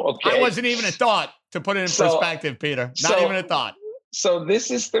ago. Okay. I wasn't even a thought, to put it in perspective, Peter. Not even a thought. So this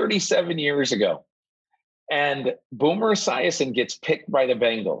is 37 years ago. And Boomer Esiason gets picked by the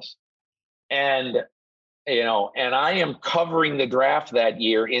Bengals. And, and I am covering the draft that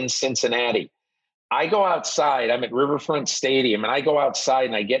year in Cincinnati. I go outside, I'm at Riverfront Stadium, and I go outside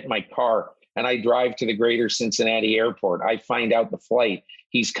and I get in my car and I drive to the greater Cincinnati airport. I find out the flight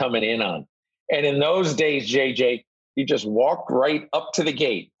he's coming in on. And in those days, JJ, you just walked right up to the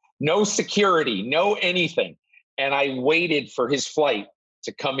gate. No security, no anything. And I waited for his flight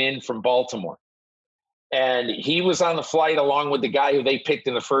to come in from Baltimore. And he was on the flight along with the guy who they picked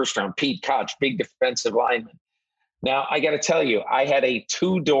in the first round, Pete Koch, big defensive lineman. Now, I got to tell you, I had a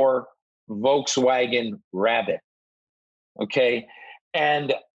 2-door Volkswagen Rabbit. Okay.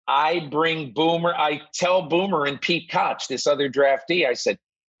 And I tell Boomer and Pete Koch, this other draftee, I said,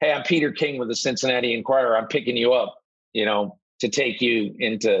 hey, I'm Peter King with the Cincinnati Enquirer. I'm picking you up, to take you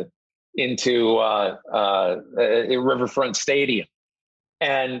into Riverfront Stadium.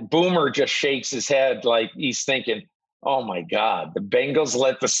 And Boomer just shakes his head like he's thinking, oh my God, the Bengals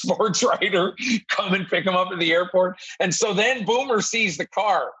let the sports writer come and pick him up at the airport. And so then Boomer sees the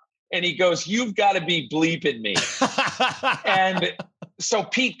car and he goes, you've got to be bleeping me. And so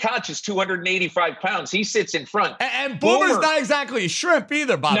Pete Koch is 285 pounds. He sits in front. And Boomer's not exactly a shrimp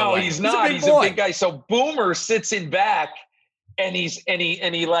either, by the way. No, he's not. He's a big guy. So Boomer sits in back and he's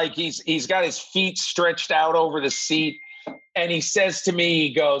got his feet stretched out over the seat. And he says to me,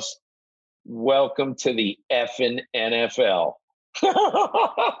 he goes, welcome to the effing NFL.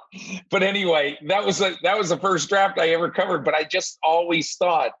 But anyway, that was the first draft I ever covered. But I just always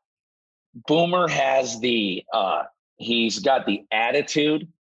thought Boomer has he's got the attitude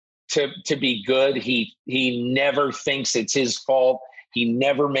to be good. He never thinks it's his fault. He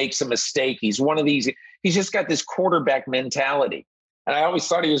never makes a mistake. He's one of these, he's just got this quarterback mentality. And I always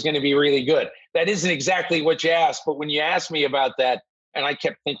thought he was going to be really good. That isn't exactly what you asked, but when you asked me about that, and I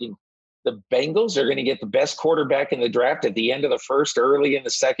kept thinking, the Bengals are going to get the best quarterback in the draft at the end of the first, early in the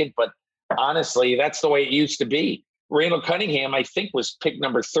second. But honestly, that's the way it used to be. Randall Cunningham, I think, was pick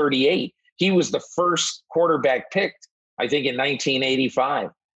number 38. He was the first quarterback picked, I think, in 1985.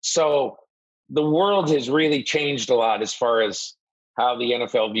 So the world has really changed a lot as far as how the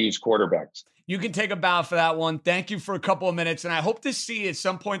NFL views quarterbacks. You can take a bow for that one. Thank you for a couple of minutes. And I hope to see you at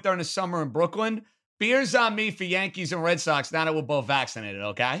some point during the summer in Brooklyn. Beers on me for Yankees and Red Sox now that we're both vaccinated,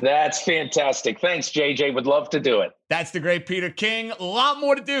 okay? That's fantastic. Thanks, JJ. Would love to do it. That's the great Peter King. A lot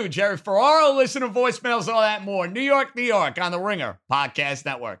more to do. Jerry Ferraro, listener voicemails, all that more. New York on the Ringer Podcast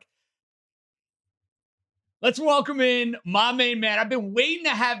Network. Let's welcome in my main man. I've been waiting to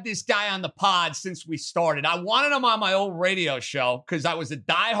have this guy on the pod since we started. I wanted him on my old radio show because I was a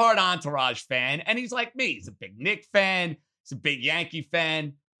diehard Entourage fan, and he's like me. He's a big Knick fan. He's a big Yankee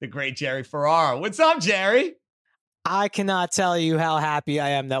fan. The great Jerry Ferraro. What's up, Jerry? I cannot tell you how happy I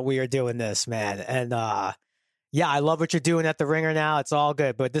am that we are doing this, man. And yeah, I love what you're doing at the Ringer now. It's all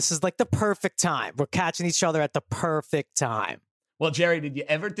good, but this is like the perfect time. We're catching each other at the perfect time. Well, Jerry, did you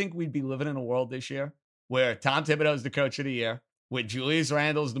ever think we'd be living in a world this year where Tom Thibodeau is the coach of the year, where Julius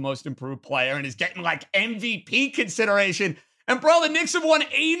Randle is the most improved player and is getting like MVP consideration? And bro, the Knicks have won 8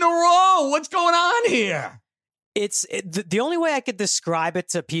 in a row. What's going on here? It's the only way I could describe it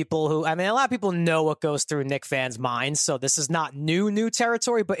to people who, I mean, a lot of people know what goes through Knick fans' minds, so this is not new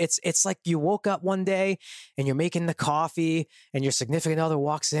territory, but it's like you woke up one day and you're making the coffee and your significant other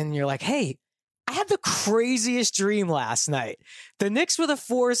walks in and you're like, hey, I had the craziest dream last night. The Knicks were the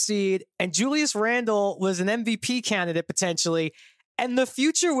 4 seed and Julius Randle was an MVP candidate potentially, and the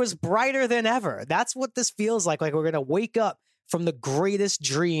future was brighter than ever. That's what this feels like we're going to wake up from the greatest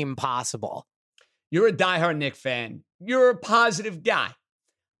dream possible. You're a diehard Knick fan. You're a positive guy.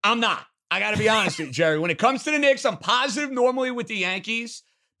 I'm not. I got to be honest with you, Jerry. When it comes to the Knicks, I'm positive normally with the Yankees.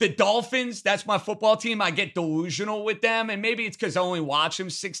 The Dolphins, that's my football team. I get delusional with them, and maybe it's because I only watch them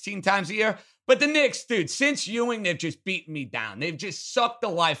 16 times a year. But the Knicks, dude, since Ewing, they've just beaten me down. They've just sucked the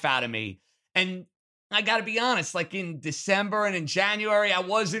life out of me. And I got to be honest, like in December and in January, I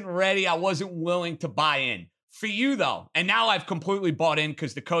wasn't ready. I wasn't willing to buy in. For you, though, and now I've completely bought in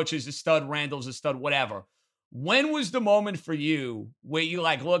because the coach is a stud, Randall's a stud, whatever. When was the moment for you where you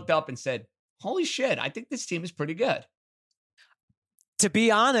like looked up and said, holy shit, I think this team is pretty good. To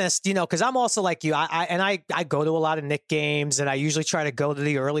be honest, because I'm also like you, I go to a lot of Knick games, and I usually try to go to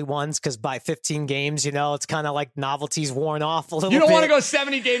the early ones because by 15 games, it's kind of like novelty's worn off a little bit. You don't want to go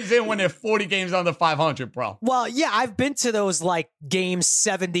 70 games in when there are 40 games on the 500, bro. Well, yeah, I've been to those like games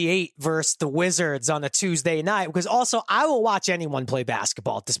 78 versus the Wizards on a Tuesday night because also I will watch anyone play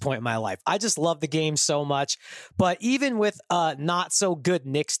basketball at this point in my life. I just love the game so much. But even with a not so good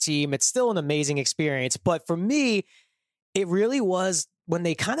Knicks team, it's still an amazing experience. But for me, it really was when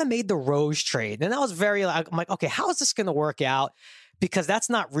they kind of made the Rose trade. And I was I'm like, okay, how is this going to work out? Because that's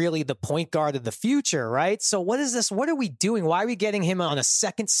not really the point guard of the future, right? So what is this? What are we doing? Why are we getting him on a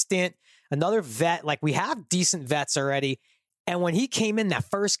second stint? Another vet? Like, we have decent vets already. And when he came in that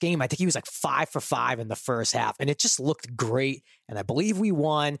first game, I think he was like 5 for 5 in the first half. And it just looked great. And I believe we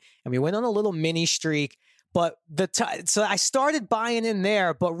won. And we went on a little mini streak. But so I started buying in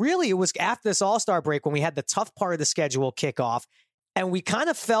there, but really it was after this All-Star break when we had the tough part of the schedule kick off, and we kind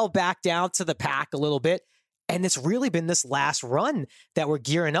of fell back down to the pack a little bit. And it's really been this last run that we're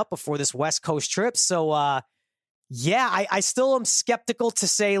gearing up before this West Coast trip. So, I still am skeptical to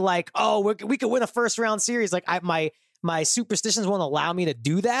say like, oh, we could win a first round series. Like my superstitions won't allow me to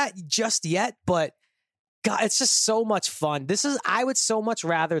do that just yet. But God, it's just so much fun. I would so much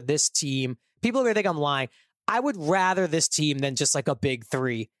rather this team. People are going to think I'm lying. I would rather this team than just like a big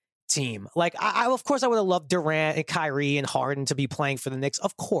three team. Like, of course, I would have loved Durant and Kyrie and Harden to be playing for the Knicks,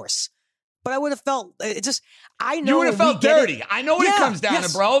 of course. But I would have felt I know you would have felt dirty. I know what it comes down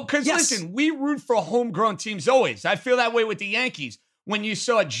to, bro. Because listen, we root for homegrown teams always. I feel that way with the Yankees. When you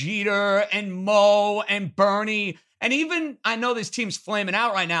saw Jeter and Mo and Bernie, and even I know this team's flaming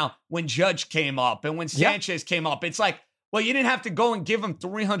out right now. When Judge came up and when Sanchez came up, it's like, well, you didn't have to go and give him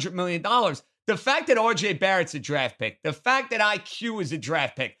 $300 million. The fact that RJ Barrett's a draft pick, the fact that IQ is a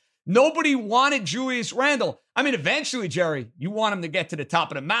draft pick, nobody wanted Julius Randle. I mean, eventually, Jerry, you want him to get to the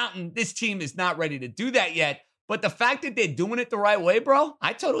top of the mountain. This team is not ready to do that yet. But the fact that they're doing it the right way, bro,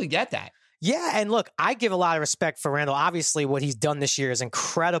 I totally get that. Yeah, and look, I give a lot of respect for Randle. Obviously, what he's done this year is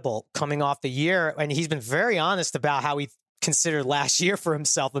incredible coming off the year. And he's been very honest about how he considered last year for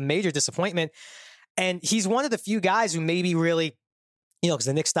himself a major disappointment. And he's one of the few guys who maybe really, because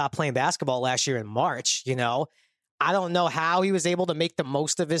the Knicks stopped playing basketball last year in March, I don't know how he was able to make the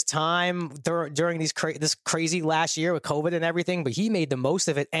most of his time during this crazy last year with COVID and everything, but he made the most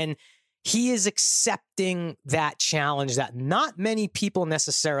of it. And he is accepting that challenge that not many people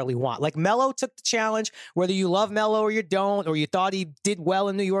necessarily want. Like Melo took the challenge, whether you love Melo or you don't, or you thought he did well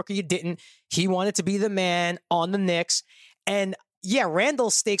in New York or you didn't. He wanted to be the man on the Knicks. And yeah,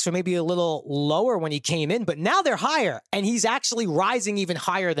 Randall's stakes were maybe a little lower when he came in, but now they're higher, and he's actually rising even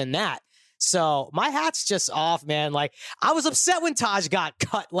higher than that. So my hat's just off, man. Like, I was upset when Taj got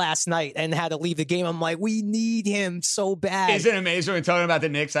cut last night and had to leave the game. I'm like, we need him so bad. Isn't it amazing we're talking about the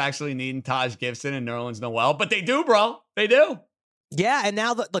Knicks actually needing Taj Gibson and Nerlens Noel? But they do, bro. They do. Yeah, and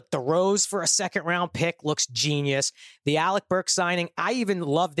now the Rose for a second-round pick looks genius. The Alec Burks signing, I even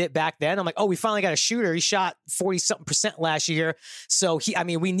loved it back then. I'm like, oh, we finally got a shooter. He shot 40-something% last year. So,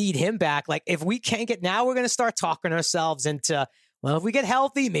 we need him back. Like, if we can't get, now we're going to start talking ourselves into, well, if we get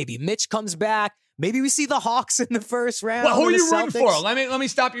healthy, maybe Mitch comes back. Maybe we see the Hawks in the first round. Well, who are you rooting for? Let me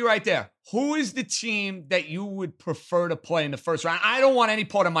stop you right there. Who is the team that you would prefer to play in the first round? I don't want any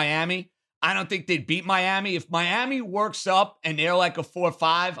part of Miami. I don't think they'd beat Miami. If Miami works up and they're like a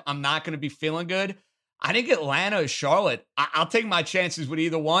 4-5, I'm not going to be feeling good. I think Atlanta or Charlotte. I'll take my chances with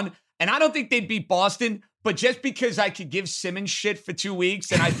either one. And I don't think they'd beat Boston, but just because I could give Simmons shit for 2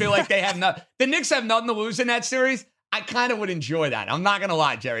 weeks and I feel like they have the Knicks have nothing to lose in that series, I kind of would enjoy that. I'm not going to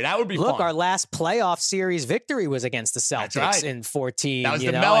lie, Jerry. That would be fun. Look, our last playoff series victory was against the Celtics in 14. That was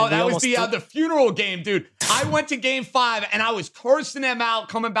that was the funeral game, dude. I went to game 5 and I was cursing them out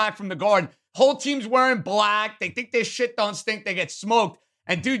coming back from the Garden. Whole team's wearing black. They think their shit don't stink. They get smoked.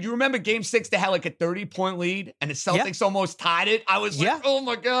 And dude, you remember game 6? They had like a 30-point lead and the Celtics almost tied it. I was like, oh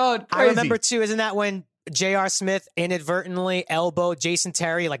my God, crazy. I remember too, isn't that when J.R. Smith inadvertently elbowed Jason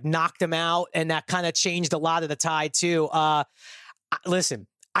Terry, like knocked him out, and that kind of changed a lot of the tide too. Listen,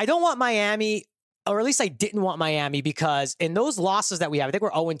 I don't want Miami, or at least I didn't want Miami, because in those losses that we have, I think we're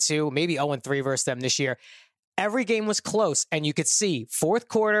 0-2, maybe 0-3 versus them this year. Every game was close, and you could see fourth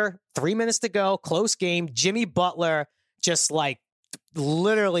quarter, 3 minutes to go, close game. Jimmy Butler just like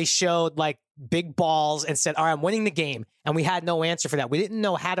literally showed like big balls and said, all right, I'm winning the game. And we had no answer for that. We didn't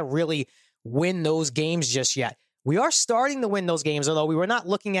know how to really win those games just yet. We are starting to win those games, although we were not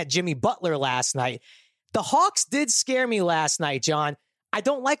looking at Jimmy Butler last night. The Hawks did scare me last night, John. I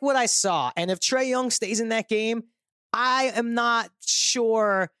don't like what I saw. And if Trae Young stays in that game, I am not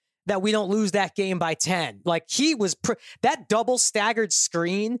sure that we don't lose that game by 10. Like he was that double staggered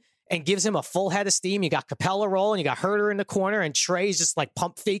screen and gives him a full head of steam. You got Capella rolling, you got Herter in the corner, and Trey's just like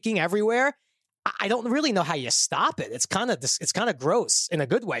pump faking everywhere. I don't really know how you stop it. It's kind of gross in a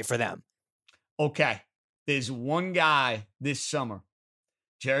good way for them. Okay. There's one guy this summer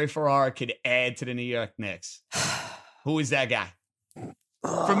Jerry Ferrara could add to the New York Knicks. Who is that guy?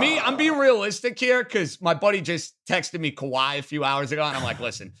 For me, I'm being realistic here because my buddy just texted me Kawhi a few hours ago, and I'm like,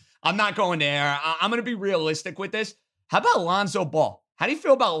 listen, I'm not going there. I'm going to be realistic with this. How about Lonzo Ball? How do you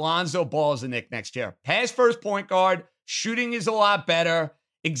feel about Lonzo Ball as a Knick next year? Pass first point guard. Shooting is a lot better.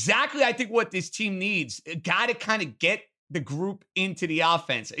 Exactly, I think, what this team needs. A guy to kind of get the group into the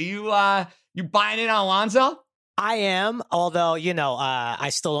offense. Are you buying in on Lonzo? I am, although, I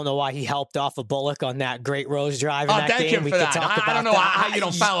still don't know why he helped off of Bullock on that great Rose drive in that thank game. him We for could that. talk about I don't know how you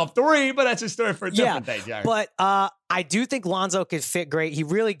don't foul up 3, but that's a story for a different day, Jerry. But I do think Lonzo could fit great. He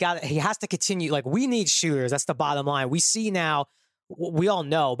really he has to continue. Like, we need shooters. That's the bottom line. We see now, we all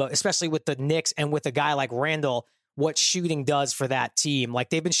know, but especially with the Knicks and with a guy like Randall, what shooting does for that team. Like,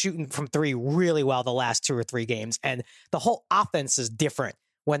 they've been shooting from 3 really well the last 2 or 3 games, and the whole offense is different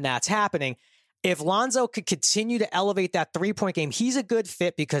when that's happening. If Lonzo could continue to elevate that 3-point game, he's a good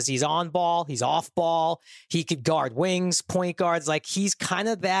fit because he's on ball, he's off ball, he could guard wings, point guards. Like, he's kind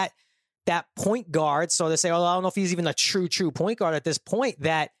of that point guard. So to say, I don't know if he's even a true point guard at this point,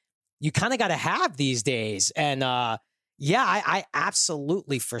 that you kind of got to have these days. And I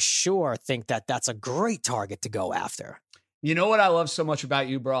absolutely for sure think that that's a great target to go after. You know what I love so much about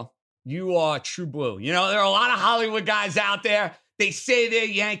you, bro? You are true blue. There are a lot of Hollywood guys out there. They say they're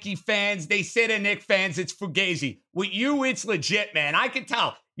Yankee fans. They say they're Knicks fans. It's Fugazi. With you, it's legit, man. I can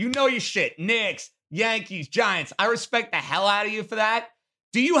tell. You know your shit. Knicks, Yankees, Giants. I respect the hell out of you for that.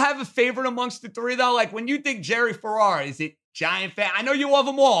 Do you have a favorite amongst the 3, though? Like, when you think Jerry Ferrara, is it Giant fan? I know you love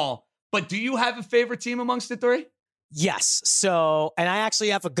them all, but do you have a favorite team amongst the 3? Yes. So, and I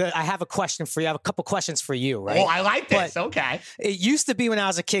actually have a question for you. I have a couple questions for you, right? Oh, I like this. But okay. It used to be when I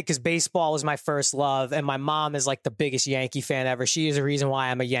was a kid, because baseball was my first love, and my mom is like the biggest Yankee fan ever. She is the reason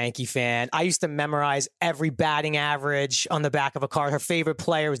why I'm a Yankee fan. I used to memorize every batting average on the back of a card. Her favorite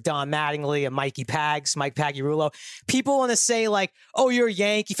player was Don Mattingly and Mike Pagliarulo. People want to say like, oh, you're a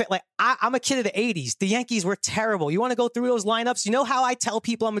Yankee fan. Like, I'm a kid of the 80s. The Yankees were terrible. You want to go through those lineups? You know how I tell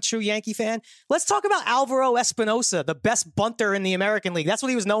people I'm a true Yankee fan? Let's talk about Alvaro Espinosa, the best bunter in the American League. That's what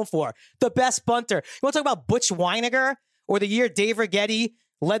he was known for. The best bunter. You want to talk about Butch Weiniger, or the year Dave Righetti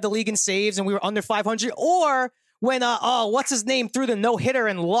led the league in saves and we were under 500, or when what's his name threw the no-hitter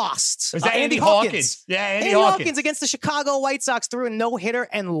and lost? Was that Andy Hawkins? Yeah, Andy Hawkins against the Chicago White Sox threw a no-hitter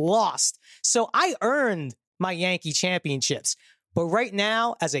and lost. So I earned my Yankee championships. But right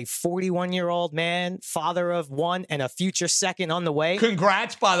now, as a 41-year-old man, father of 1 and a future 2nd on the way.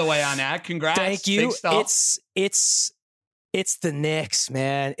 Congrats, by the way, on that. Congrats. Thank you. Big stuff. It's the Knicks,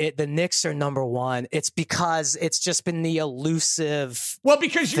 man. The Knicks are number 1. It's because it's just been the elusive. Well,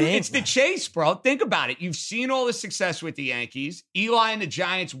 because it's the chase, bro. Think about it. You've seen all the success with the Yankees. Eli and the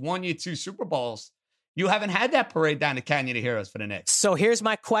Giants won you 2 Super Bowls. You haven't had that parade down the Canyon of Heroes for the Knicks. So here's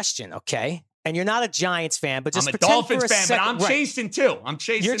my question, okay? And you're not a Giants fan, but just I'm a pretend Dolphins for a fan, second, but I'm chasing too. I'm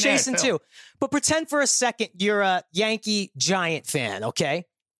chasing. You're chasing too. But pretend for a second you're a Yankee Giant fan, okay?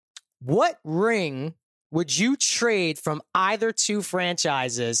 What ring would you trade from either 2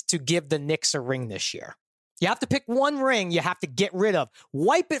 franchises to give the Knicks a ring this year? You have to pick one ring you have to get rid of.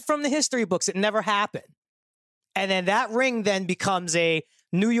 Wipe it from the history books. It never happened. And then that ring then becomes a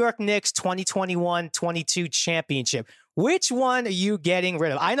New York Knicks 2021-22 championship. Which one are you getting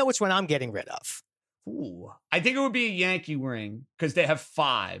rid of? I know which one I'm getting rid of. Ooh, I think it would be a Yankee ring because they have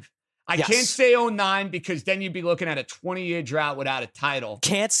 5. I Yes. can't say 09 because then you'd be looking at a 20-year drought without a title.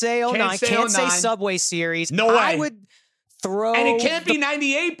 Can't say 09. Can't say Subway Series. No way. I would throw. And it can't be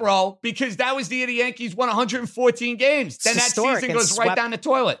 98, bro, because that was the year the Yankees won 114 games. Then that historic season and goes right swept- down the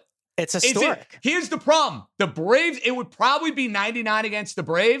toilet. It's historic. Here's the problem. The Braves, it would probably be 99 against the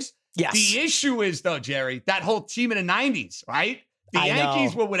Braves. Yes. The issue is, though, Jerry, that whole team in the 90s, right? The I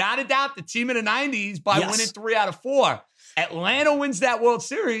Yankees know. were, without a doubt, the team in the 90s by Yes. winning 3 out of 4. Atlanta wins that World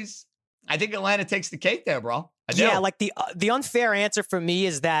Series. I think Atlanta takes the cake there, bro. I do. Yeah, like the unfair answer for me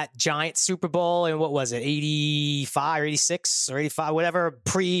is that Giant Super Bowl in, what was it, 85 or 86 or 85, whatever, the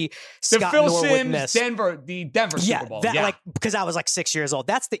pre-Scott Phil Norwood Sims, miss. Denver Super Bowl. Like, because I was like 6 years old.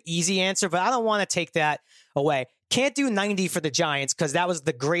 That's the easy answer, but I don't want to take that away. Can't do 90 for the Giants because that was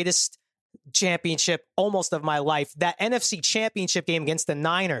the greatest championship almost of my life. That NFC championship game against the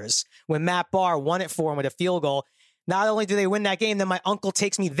Niners when Matt Barr won it for him with a field goal. Not only do they win that game, then my uncle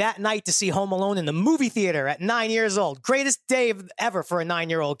takes me that night to see Home Alone in the movie theater at 9 years old. Greatest day ever for a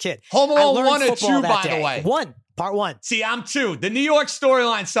 9-year-old kid. Home Alone 1 or 2, by the way? 1. Part 1. See, I'm 2. The New York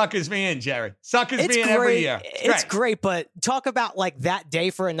storyline suckers me in, Jerry. Suckers me in every year. It's great, but talk about like that day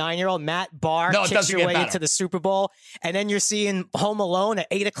for a 9-year-old. Matt Barr kicks your way into the Super Bowl, and then you're seeing Home Alone at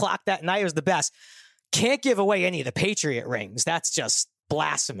 8 o'clock that night. It was the best. Can't give away any of the Patriot rings. That's just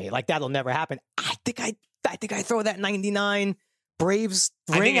blasphemy. Like, that'll never happen. I think I throw that 99 Braves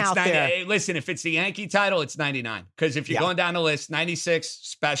ring out there. Hey, listen, if it's the Yankee title, it's 99. Because if you're going down the list, 96,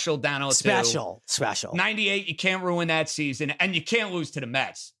 special, down 02. Special. 98, you can't ruin that season. And you can't lose to the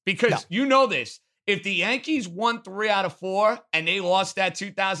Mets. Because you know this. If the Yankees won 3 out of 4 and they lost that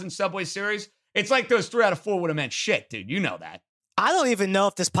 2000 Subway Series, it's like those 3 out of 4 would have meant shit, dude. You know that. I don't even know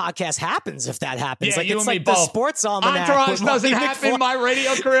if this podcast happens if that happens. Yeah, like, you it's and like me the both. sports almanac. Entourage doesn't happen. My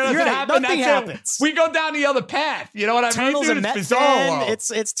radio career doesn't happen. Nothing happens. We go down the other path. You know what I mean? Turtle's Dude, a Met fan.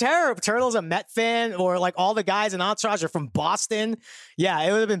 It's terrible. Turtle's a Met fan, or like all the guys in Entourage are from Boston. Yeah,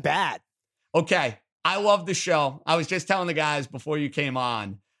 it would have been bad. Okay. I love the show. I was just telling the guys before you came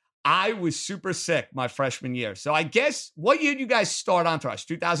on, I was super sick my freshman year. So I guess, what year did you guys start Entourage?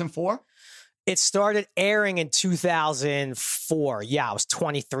 2004? It started airing in 2004. Yeah, I was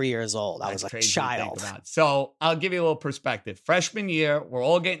 23 years old. I was a child. So I'll give you a little perspective. Freshman year, we're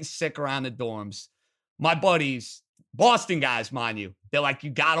all getting sick around the dorms. My buddies, Boston guys, mind you, they're like, you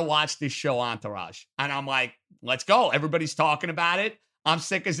got to watch this show, Entourage. And I'm like, let's go. Everybody's talking about it. I'm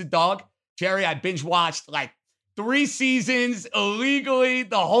sick as a dog. Jerry, I binge watched like 3 seasons illegally,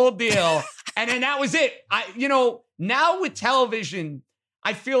 the whole deal. And then that was it. Now with television,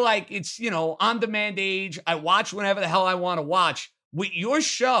 I feel like it's, on-demand age. I watch whenever the hell I want to watch. With your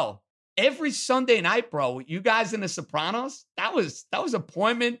show, every Sunday night, bro, with you guys in The Sopranos, that was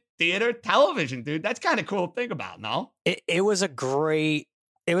appointment theater television, dude. That's kind of cool to think about, no? It was a great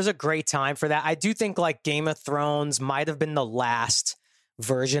time for that. I do think like Game of Thrones might have been the last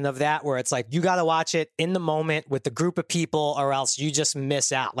version of that, where it's like you got to watch it in the moment with the group of people, or else you just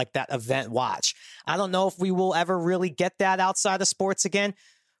miss out, like that event watch. I don't know if we will ever really get that outside of sports again,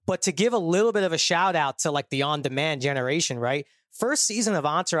 but to give a little bit of a shout out to like the on-demand generation, right? First season of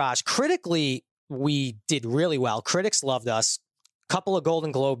Entourage, critically, we did really well. Critics loved us. Couple of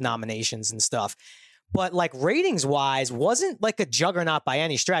Golden Globe nominations and stuff. But like ratings wise, wasn't like a juggernaut by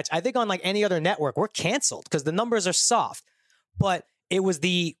any stretch. I think on like any other network, we're canceled because the numbers are soft. But it was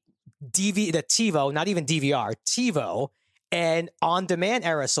the TiVo, not even DVR, TiVo, and on-demand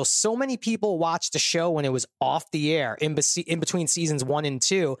era. So many people watched the show when it was off the air in between seasons 1 and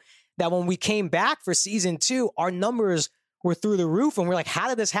 2, that when we came back for season 2, our numbers were through the roof. And we're like, how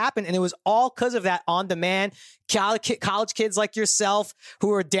did this happen? And it was all because of that on-demand. College kids like yourself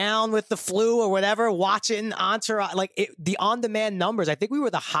who are down with the flu or whatever, watching Entourage, the on-demand numbers. I think we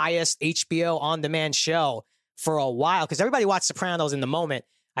were the highest HBO on-demand show for a while, because everybody watched Sopranos in the moment.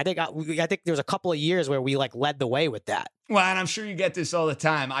 I think there was a couple of years where we like led the way with that. Well, and I'm sure you get this all the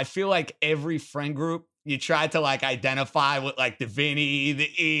time. I feel like every friend group, you try to like identify with like the Vinny,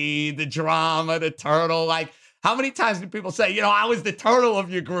 the E, the drama, the turtle. Like, how many times do people say, I was the turtle of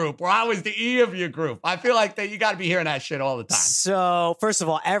your group, or I was the E of your group? I feel like that you got to be hearing that shit all the time. So first of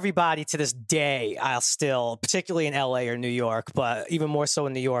all, everybody to this day, I'll still, particularly in LA or New York, but even more so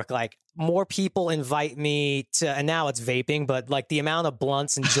in New York, like more people invite me to, and now it's vaping, but like the amount of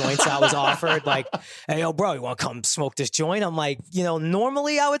blunts and joints I was offered, like, hey, yo, bro, you want to come smoke this joint? I'm like,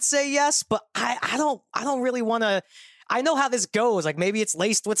 normally I would say yes, but I don't really want to. I know how this goes. Like, maybe it's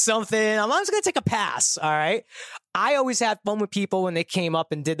laced with something. I'm just going to take a pass. All right. I always had fun with people when they came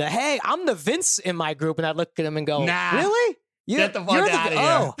up and did hey, I'm the Vince in my group. And I look at them and go, nah, really? Get the fuck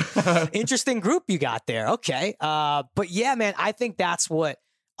out of here. Interesting group you got there. Okay. But yeah, man, I think that's what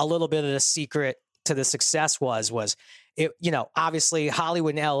a little bit of the secret to the success was it, obviously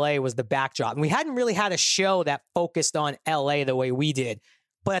Hollywood and LA was the backdrop. And we hadn't really had a show that focused on LA the way we did.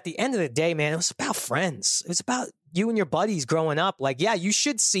 But at the end of the day, man, it was about friends. It was about you and your buddies growing up. Like, yeah, you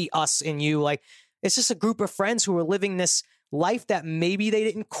should see us and you. Like, it's just a group of friends who are living this life that maybe they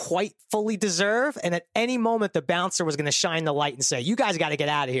didn't quite fully deserve. And at any moment, the bouncer was going to shine the light and say, you guys got to get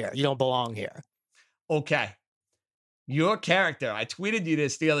out of here. You don't belong here. Okay. Your character, I tweeted you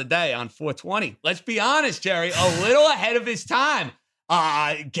this the other day on 420. Let's be honest, Jerry, a little ahead of his time.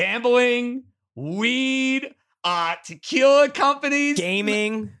 Gambling, weed, tequila companies,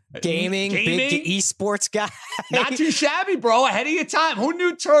 gaming, big esports guy. Not too shabby, bro. Ahead of your time. Who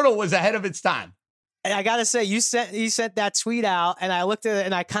knew Turtle was ahead of its time? And I gotta say, you sent that tweet out, and I looked at it,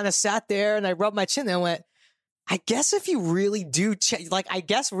 and I kind of sat there, and I rubbed my chin, and went, I guess if you really do I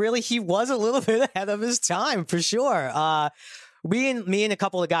guess really he was a little bit ahead of his time for sure. Me and a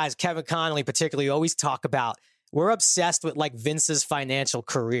couple of guys, Kevin Connolly particularly, always talk about, we're obsessed with like Vince's financial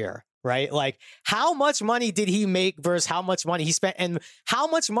career, right? Like how much money did he make versus how much money he spent, and how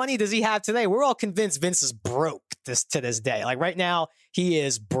much money does he have today? We're all convinced Vince is broke to this day. Like right now he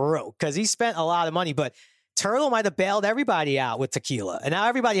is broke because he spent a lot of money, but Turtle might have bailed everybody out with tequila, and now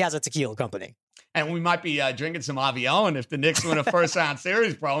everybody has a tequila company. And we might be drinking some Avion if the Knicks win a first-round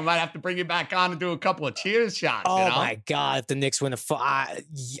series, bro. We might have to bring you back on and do a couple of cheers shots. Oh, you know? my God, if the Knicks win I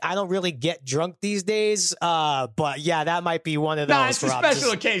don't really get drunk these days, but yeah, that might be one of those. Nah, it's a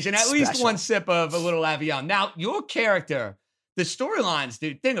special occasion. At least one sip of a little Avion. Now, your character, the storylines,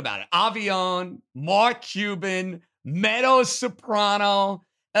 dude, think about it. Avion, Mark Cuban, Meadows Soprano.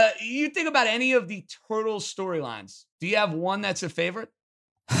 You think about any of the Turtle storylines. Do you have one that's a favorite?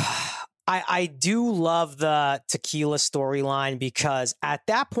 I do love the tequila storyline because at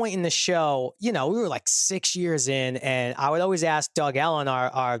that point in the show, you know, we were like 6 years in, and I would always ask Doug Ellen,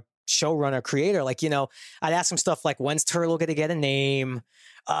 our showrunner creator, like, you know, I'd ask him stuff like, when's Turtle going to get a name?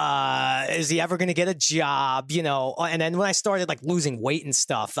 Is he ever going to get a job? You know, and then when I started like losing weight and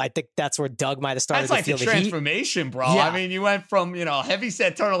stuff, I think that's where Doug might have started to feel the transformation, bro. Yeah. I mean, you went from, you know,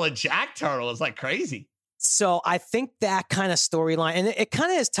 heavyset Turtle to Jack Turtle. It's like crazy. So I think that kind of storyline, and it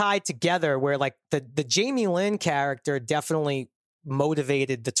kind of is tied together where like the Jamie Lynn character definitely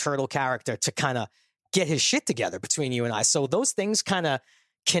motivated the Turtle character to kind of get his shit together between you and I. So those things kind of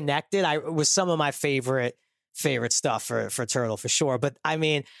connected. Was some of my favorite stuff for Turtle for sure. But I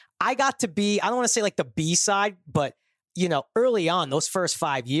mean, I got to be, I don't want to say like the B side, but you know, early on, those first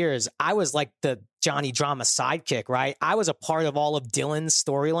 5 years, I was like the Johnny Drama sidekick, right? I was a part of all of Dylan's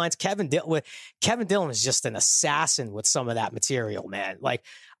storylines. Kevin Dillon is just an assassin with some of that material, man. Like,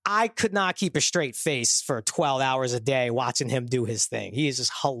 I could not keep a straight face for 12 hours a day watching him do his thing. He is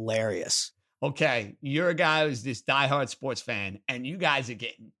just hilarious. Okay, you're a guy who's this diehard sports fan, and you guys are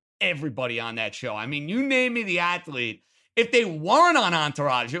getting everybody on that show. I mean, you name me the athlete. If they weren't on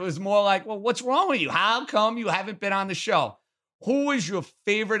Entourage, it was more like, well, what's wrong with you? How come you haven't been on the show? Who is your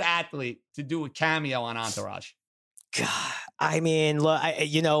favorite athlete to do a cameo on Entourage? God, I mean, look,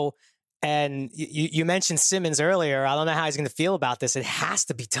 you know, and you mentioned Simmons earlier. I don't know how he's going to feel about this. It has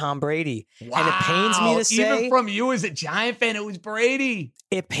to be Tom Brady. Wow. And it pains me to say. Even from you as a Giant fan, it was Brady.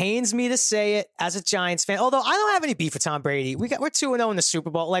 It pains me to say it as a Giants fan. Although I don't have any beef with Tom Brady. We're 2-0 in the Super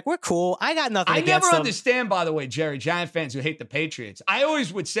Bowl. Like, we're cool. I got nothing against him. I never understand, by the way, Jerry, Giant fans who hate the Patriots. I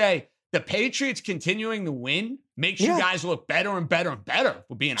always would say the Patriots continuing to win makes you guys look better and better and better,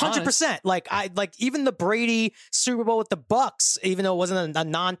 for being honest. 100%. Like even the Brady Super Bowl with the Bucks, even though it wasn't a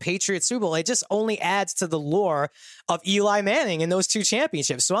non-Patriot Super Bowl, it just only adds to the lore of Eli Manning in those two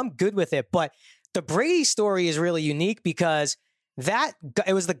championships. So I'm good with it. But the Brady story is really unique because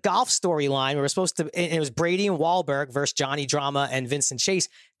it was the golf storyline. We were supposed to, it was Brady and Wahlberg versus Johnny Drama and Vincent Chase.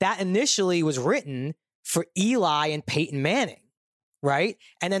 That initially was written for Eli and Peyton Manning. Right.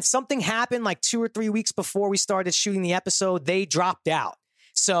 And then something happened like 2 or 3 weeks before we started shooting the episode. They dropped out.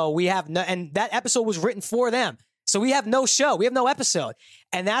 So we have and that episode was written for them. So we have no show. We have no episode.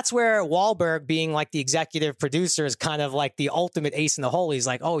 And that's where Wahlberg, being like the executive producer, is kind of like the ultimate ace in the hole. He's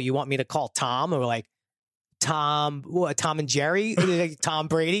like, oh, you want me to call Tom? Or like, Tom and Jerry? Tom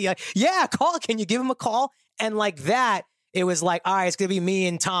Brady? Like, yeah, call. Can you give him a call? And like that, it was like, all right, it's going to be me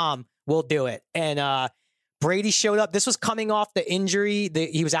and Tom. We'll do it. And Brady showed up. This was coming off the injury.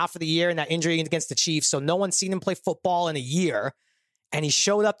 He was out for the year and that injury against the Chiefs. So no one's seen him play football in a year. And he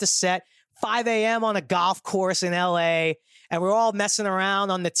showed up to set 5 a.m. on a golf course in L.A. And we're all messing around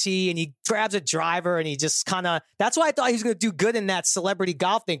on the tee. And he grabs a driver and he just kind of, that's why I thought he was going to do good in that celebrity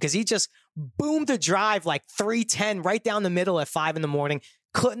golf thing. Because he just boomed a drive like 310 right down the middle at 5 a.m.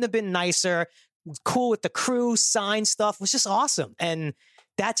 Couldn't have been nicer. Cool with the crew, sign stuff. Was just awesome. And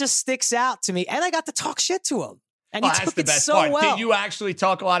that just sticks out to me. And I got to talk shit to him. And he took it so well. Did you actually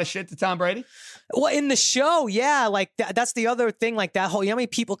talk a lot of shit to Tom Brady? Well, in the show, yeah. Like, that's the other thing. Like, that whole, you know how many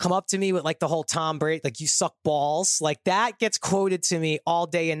people come up to me with, like, the whole Tom Brady, like, you suck balls? Like, that gets quoted to me all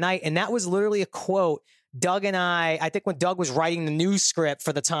day and night. And that was literally a quote. Doug and I think when Doug was writing the news script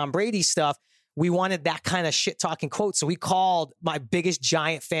for the Tom Brady stuff, we wanted that kind of shit-talking quote. So we called my biggest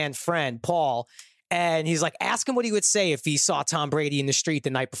Giant fan friend, Paul, and he's like, ask him what he would say if he saw Tom Brady in the street the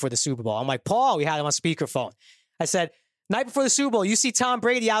night before the Super Bowl. I'm like, Paul, we had him on speakerphone. I said, night before the Super Bowl, you see Tom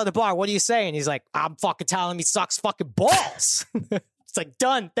Brady out of the bar. What do you say? And he's like, I'm fucking telling him he sucks fucking balls. It's like,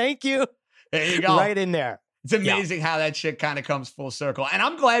 done. Thank you. There you go. Right in there. It's amazing how that shit kind of comes full circle. And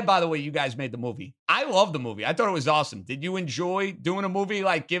I'm glad, by the way, you guys made the movie. I love the movie. I thought it was awesome. Did you enjoy doing a movie,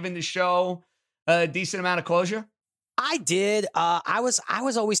 like giving the show a decent amount of closure? I did. I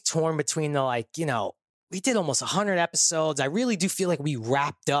was always torn between we did almost 100 episodes. I really do feel like we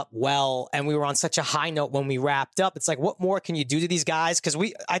wrapped up well, and we were on such a high note when we wrapped up. It's like, what more can you do to these guys?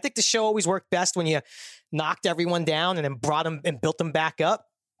 Because I think the show always worked best when you knocked everyone down and then brought them and built them back up.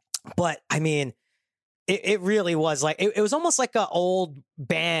 But I mean, it really was like it was almost like an old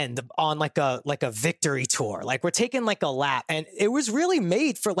band on like a victory tour. Like we're taking like a lap, and it was really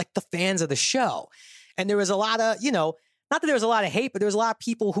made for like the fans of the show. And there was a lot of, not that there was a lot of hate, but there was a lot of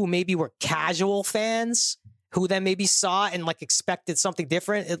people who maybe were casual fans who then maybe saw it and like expected something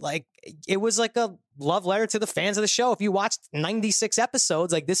different. It was like a love letter to the fans of the show. If you watched 96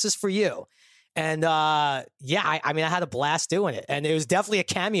 episodes, like this is for you. And I had a blast doing it. And it was definitely a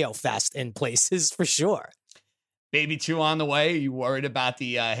cameo fest in places for sure. Baby 2 on the way. Are you worried about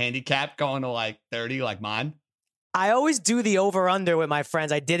the handicap going to like 30 like mine? I always do the over-under with my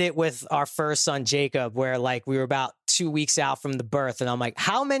friends. I did it with our first son, Jacob, where like we were about 2 weeks out from the birth. And I'm like,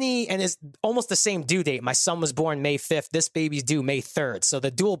 how many? And it's almost the same due date. My son was born May 5th. This baby's due May 3rd. So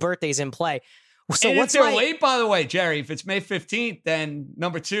the dual birthday's in play. So and what's if they're late, by the way, Jerry, if it's May 15th, then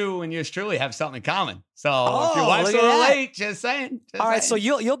number 2 and yours truly have something in common. So if your wife's a little late, just saying. All right, so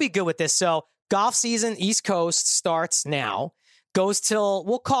you'll be good with this. So golf season, East Coast starts now. Goes till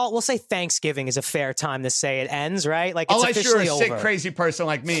we'll say Thanksgiving is a fair time to say it ends, right? Like it's officially you're a sick, over. crazy person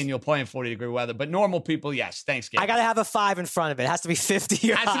like me and you'll play in 40-degree weather, but normal people, yes, Thanksgiving. I gotta have a 5 in front of it. It has to be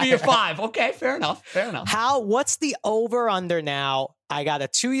 50 or has to be a 5. Okay, fair enough. What's the over under now? I got a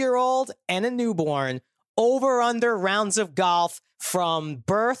 2-year-old and a newborn. Over under rounds of golf from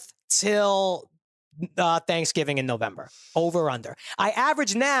birth till Thanksgiving in November. Over under. I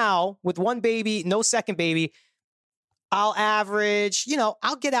average now with one baby, no second baby. I'll average,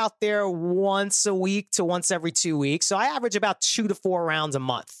 I'll get out there once a week to once every 2 weeks. So I average about 2 to 4 rounds a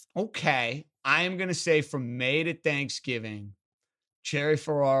month. Okay. I am going to say from May to Thanksgiving, Jerry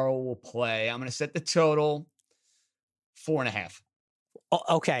Ferraro will play. I'm going to set the total 4.5.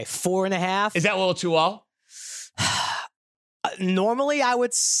 Okay. 4.5. Is that a little too low? Normally I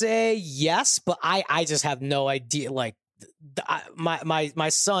would say yes, but I just have no idea. Like my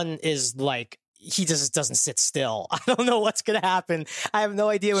son is like, he just doesn't sit still. I don't know what's going to happen. I have no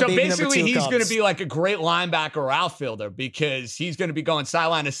idea what baby number 2 comes. So basically, he's going to be like a great linebacker or outfielder because he's going to be going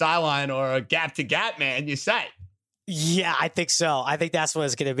sideline to sideline or gap to gap, man. You say. Yeah, I think so. I think that's what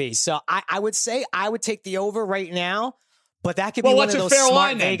it's going to be. So I would say I would take the over right now, but that could be one of those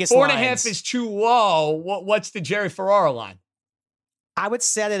smart Vegas lines. 4.5 is too low. What's the Jerry Ferraro line? I would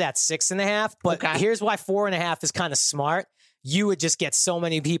set it at 6.5, but here's why 4.5 is kind of smart. You would just get so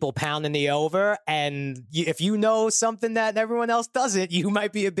many people pounding the over. And if you know something that everyone else doesn't, you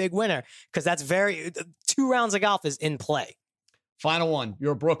might be a big winner because that's 2 rounds of golf is in play. Final one.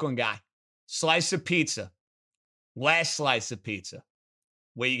 You're a Brooklyn guy. Slice of pizza. Last slice of pizza.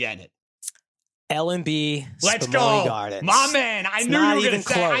 Where you getting it? L&B. Let's Spumoni go. Gardens. My man. I knew you were going to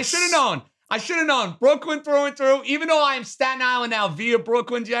say. I should have known. Brooklyn through and through. Even though I'm Staten Island now via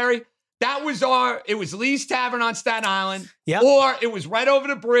Brooklyn, Jerry. That was it was Lee's Tavern on Staten Island, or it was right over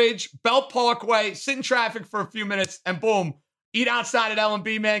the bridge, Belt Parkway, sit in traffic for a few minutes, and boom, eat outside at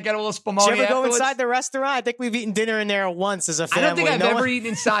L&B, man, get a little spumoni. Did you ever go inside the restaurant? I think we've eaten dinner in there once as a family. I don't think I've ever eaten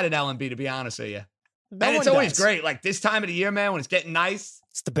inside at L&B, to be honest with you. And it's always great. Like this time of the year, man, when it's getting nice.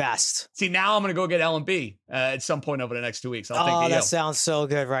 It's the best. See, now I'm going to go get L&B at some point over the next 2 weeks. I'll think that sounds so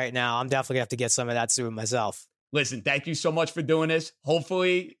good right now. I'm definitely going to have to get some of that soon myself. Listen, thank you so much for doing this.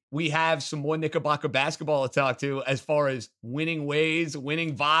 Hopefully, we have some more Knickerbocker basketball to talk to as far as winning ways,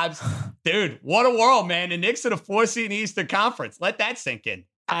 winning vibes. Dude, what a world, man. The Knicks are the 4th seed in the Eastern Conference. Let that sink in.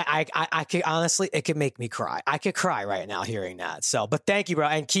 I could honestly, it could make me cry. I could cry right now hearing that. So, but thank you, bro.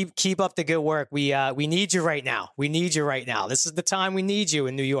 And keep up the good work. We need you right now. We need you right now. This is the time we need you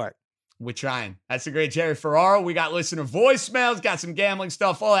in New York. We're trying. That's the great Jerry Ferraro. We got listener voicemails, got some gambling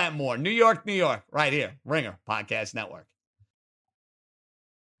stuff, all that and more. New York, right here. Ringer Podcast Network.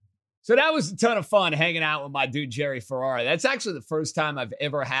 So that was a ton of fun hanging out with my dude, Jerry Ferraro. That's actually the first time I've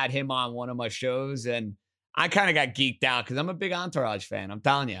ever had him on one of my shows. And I kind of got geeked out because I'm a big Entourage fan. I'm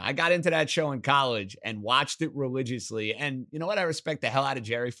telling you, I got into that show in college and watched it religiously. And you know what I respect the hell out of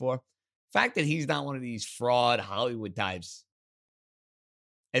Jerry for? The fact that he's not one of these fraud Hollywood types.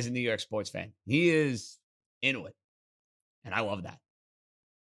 As a New York sports fan, he is into it. And I love that.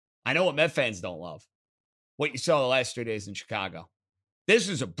 I know what Met fans don't love. What you saw the last 3 days in Chicago. This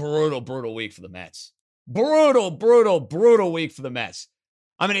is a brutal, brutal week for the Mets. Brutal, brutal, brutal week for the Mets.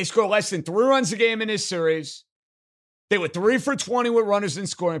 I mean, they scored less than 3 runs a game in this series. They were 3 for 20 with runners in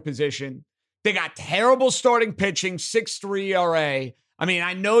scoring position. They got terrible starting pitching, 6.3 ERA. I mean,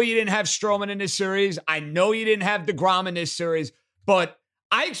 I know you didn't have Stroman in this series. I know you didn't have DeGrom in this series, but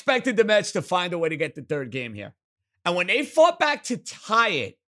I expected the Mets to find a way to get the third game here. And when they fought back to tie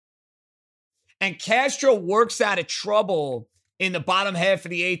it, and Castro works out of trouble in the bottom half of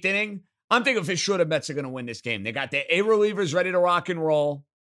the 8th inning, I'm thinking for sure the Mets are going to win this game. They got their 8 relievers ready to rock and roll.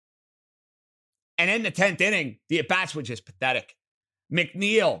 And in the 10th inning, the at-bats were just pathetic.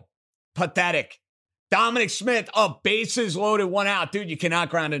 McNeil, pathetic. Dominic Smith, bases loaded, 1 out. Dude, you cannot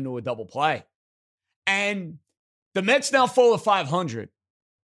ground into a double play. And the Mets now fall to 500.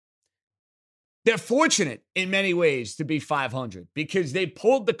 They're fortunate in many ways to be 500 because they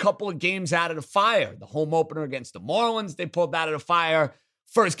pulled the couple of games out of the fire. The home opener against the Marlins, they pulled out of the fire.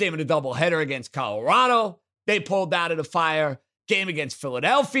 First game of the doubleheader against Colorado, they pulled out of the fire. Game against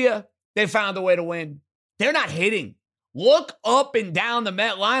Philadelphia, they found a way to win. They're not hitting. Look up and down the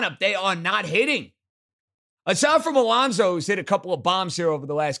Met lineup. They are not hitting. Aside from Alonso, who's hit a couple of bombs here over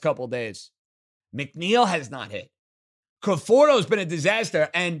the last couple of days, McNeil has not hit. Conforto's been a disaster.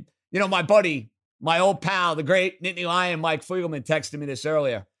 And, my buddy, my old pal, the great Nittany Lion, Mike Fliegelman, texted me this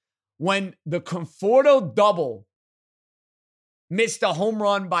earlier. When the Conforto double missed a home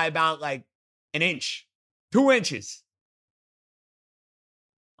run by about like an inch, 2 inches.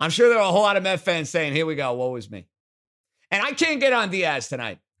 I'm sure there are a whole lot of Met fans saying, here we go, woe is me. And I can't get on Diaz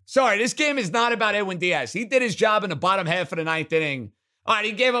tonight. Sorry, this game is not about Edwin Diaz. He did his job in the bottom half of the 9th inning. All right,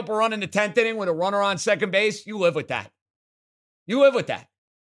 he gave up a run in the 10th inning with a runner on second base. You live with that. You live with that.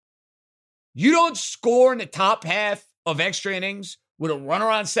 You don't score in the top half of extra innings with a runner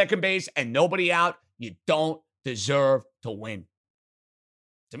on second base and nobody out. You don't deserve to win.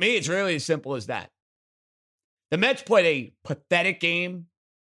 To me, it's really as simple as that. The Mets played a pathetic game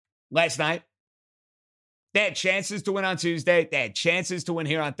last night. They had chances to win on Tuesday. They had chances to win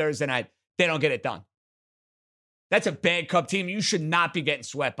here on Thursday night. They don't get it done. That's a bad Cub team. You should not be getting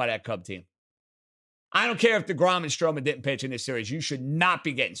swept by that Cub team. I don't care if DeGrom and Stroman didn't pitch in this series. You should not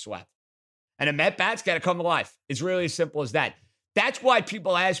be getting swept. And the Met bats got to come to life. It's really as simple as that. That's why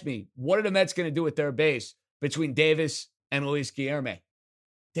people ask me, what are the Mets going to do at third base between Davis and Luis Guillorme?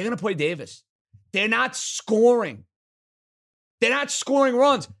 They're going to play Davis. They're not scoring. They're not scoring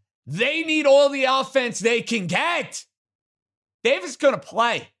runs. They need all the offense they can get. Davis is going to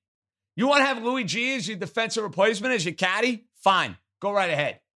play. You want to have Louis G as your defensive replacement, as your caddy? Fine. Go right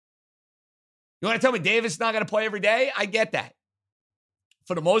ahead. You want to tell me Davis is not going to play every day? I get that.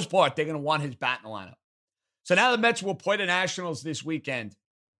 For the most part, they're going to want his bat in the lineup. So now the Mets will play the Nationals this weekend.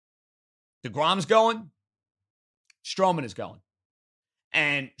 DeGrom's going. Stroman is going.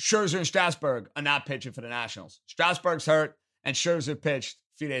 And Scherzer and Strasburg are not pitching for the Nationals. Strasburg's hurt, and Scherzer pitched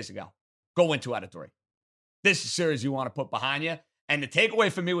a few days ago. Go win 2 out of 3. This is a series you want to put behind you. And the takeaway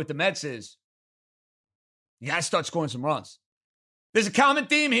for me with the Mets is you got to start scoring some runs. There's a common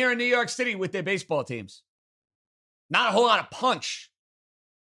theme here in New York City with their baseball teams. Not a whole lot of punch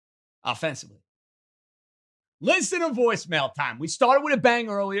offensively. Listen to voicemail time. We started with a bang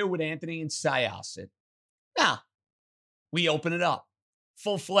earlier with Anthony and Syosset. Now, we open it up.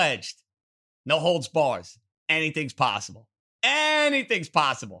 Full-fledged. No holds bars. Anything's possible. Anything's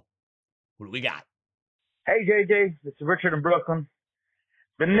possible. What do we got? Hey, JJ. This is Richard in Brooklyn.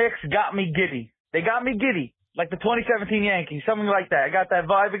 The Knicks got me giddy. They got me giddy. Like the 2017 Yankees. Something like that. I got that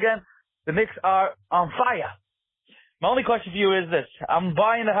vibe again. The Knicks are on fire. My only question for you is this. I'm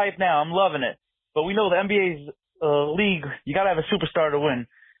buying the hype now. I'm loving it. But we know the NBA's league, you got to have a superstar to win.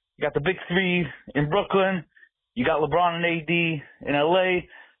 You got the big three in Brooklyn. You got LeBron and AD in LA.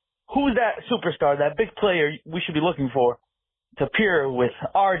 Who's that superstar, that big player we should be looking for to pair with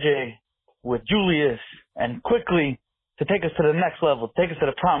RJ, with Julius, and quickly to take us to the next level, take us to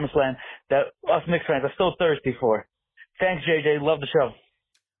the promised land that us Knicks fans are so thirsty for? Thanks, JJ. Love the show.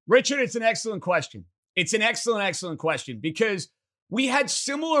 Richard, it's an excellent question. It's an excellent question because we had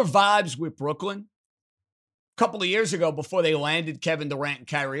similar vibes with Brooklyn a couple of years ago before they landed Kevin Durant and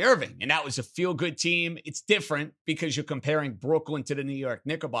Kyrie Irving. And that was a feel-good team. It's different because you're comparing Brooklyn to the New York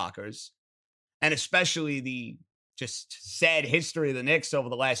Knickerbockers, and especially the just sad history of the Knicks over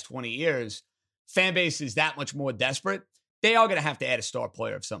the last 20 years. Fan base is that much more desperate. They are going to have to add a star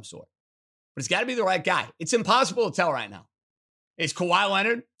player of some sort. But it's got to be the right guy. It's impossible to tell right now. Is Kawhi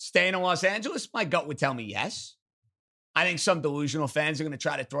Leonard staying in Los Angeles? My gut would tell me yes. I think some delusional fans are going to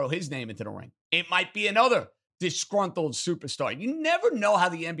try to throw his name into the ring. It might be another disgruntled superstar. You never know how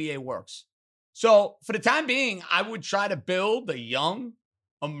the NBA works. So for the time being, I would try to build a young,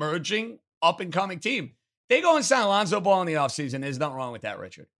 emerging, up-and-coming team. They go and sign Lonzo Ball in the offseason. There's nothing wrong with that,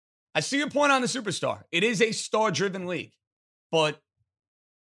 Richard. I see your point on the superstar. It is a star-driven league. But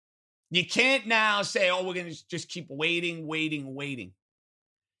you can't now say, oh, we're going to just keep waiting.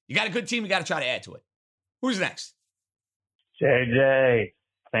 You got a good team, you got to try to add to it. Who's next? JJ,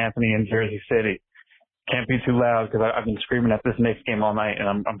 it's Anthony in Jersey City. Can't be too loud because I've been screaming at this Knicks game all night, and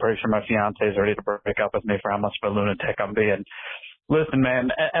I'm pretty sure my fiance is ready to break up with me for how much of a lunatic I'm being. Listen, man,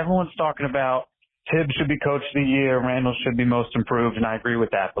 everyone's talking about Tibbs should be coach of the year, Randall should be most improved, and I agree with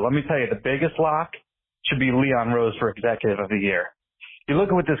that. But let me tell you, the biggest lock should be Leon Rose for executive of the year. You look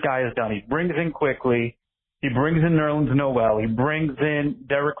at what this guy has done. He brings in quickly. He brings in Nerlens Noel. He brings in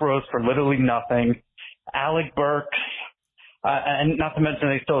Derrick Rose for literally nothing. Alec Burks. And not to mention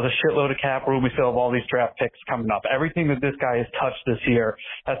they still have a shitload of cap room. We still have all these draft picks coming up. Everything that this guy has touched this year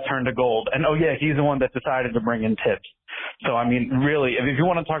has turned to gold. And, oh, yeah, he's the one that decided to bring in Tibbs. So, I mean, really, if you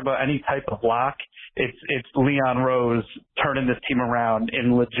want to talk about any type of lock, it's Leon Rose turning this team around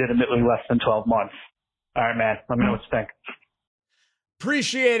in legitimately less than 12 months. All right, man. Let me know what you think.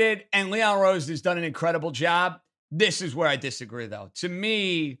 Appreciate it. And Leon Rose has done an incredible job. This is where I disagree, though. To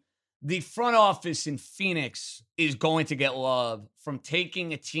me, the front office in Phoenix is going to get love from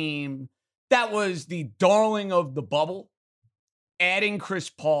taking a team that was the darling of the bubble, adding Chris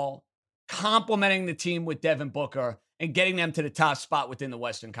Paul, complementing the team with Devin Booker, and getting them to the top spot within the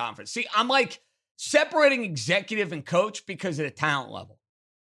Western Conference. See, I'm like separating executive and coach because of the talent level.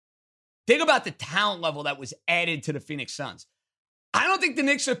 Think about the talent level that was added to the Phoenix Suns. I don't think the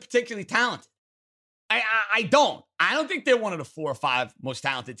Knicks are particularly talented. I don't. I don't think they're one of the 4 or 5 most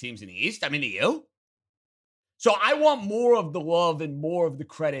talented teams in the East. I mean, do you? So I want more of the love and more of the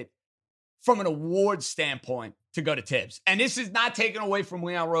credit from an award standpoint to go to Tibbs. And this is not taken away from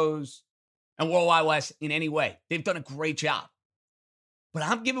Leon Rose and Worldwide West in any way. They've done a great job. But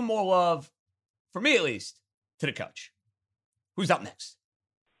I'm giving more love, for me at least, to the coach. Who's up next?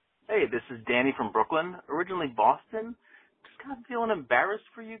 Hey, this is Danny from Brooklyn, originally Boston. Just kind of feeling embarrassed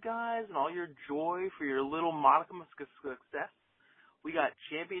for you guys and all your joy for your little modicum of success. We got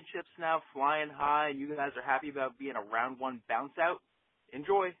championships now flying high, and you guys are happy about being a round 1 bounce out.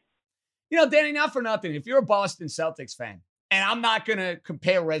 Enjoy. You know, Danny, not for nothing. If you're a Boston Celtics fan, and I'm not going to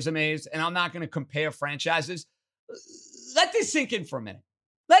compare resumes, and I'm not going to compare franchises, let this sink in for a minute.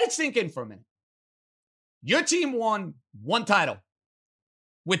 Let it sink in for a minute. Your team won 1 title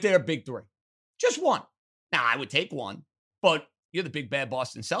with their big 3. Just 1. Now, I would take 1. But you're the big bad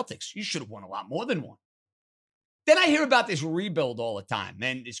Boston Celtics. You should have won a lot more than 1. Then I hear about this rebuild all the time,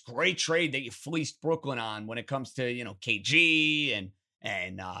 and this great trade that you fleeced Brooklyn on when it comes to, you know, KG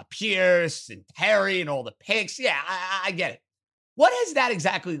and Pierce and Terry and all the picks. Yeah, I get it. What has that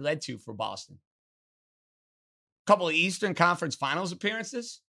exactly led to for Boston? A couple of Eastern Conference Finals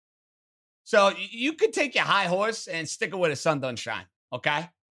appearances? So you could take your high horse and stick it where the sun don't shine,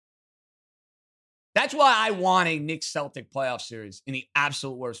 okay? That's why I want a Knicks-Celtic playoff series in the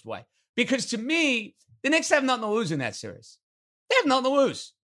absolute worst way. Because to me, the Knicks have nothing to lose in that series. They have nothing to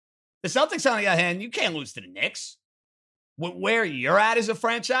lose. The Celtics, on the other hand, you can't lose to the Knicks. Where you're at as a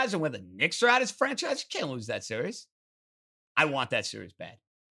franchise and where the Knicks are at as a franchise, you can't lose that series. I want that series bad.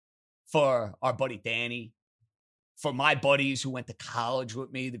 For our buddy Danny, for my buddies who went to college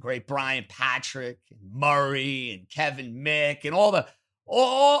with me, the great Brian Patrick and Murray and Kevin Mick and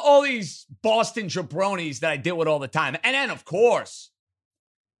all these Boston jabronis that I deal with all the time. And then, of course,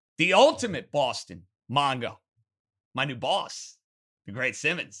 the ultimate Boston Mongo, my new boss, the great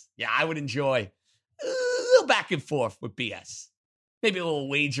Simmons. Yeah, I would enjoy a little back and forth with BS. Maybe a little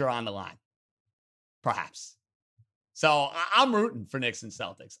wager on the line, perhaps. So I'm rooting for Knicks and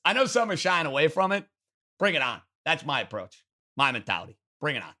Celtics. I know some are shying away from it. Bring it on. That's my approach, my mentality.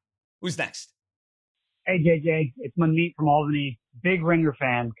 Bring it on. Who's next? Hey, JJ. It's Manmeet from Albany. Big Ringer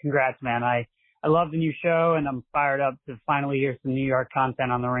fan. Congrats, man. I love the new show, and I'm fired up to finally hear some New York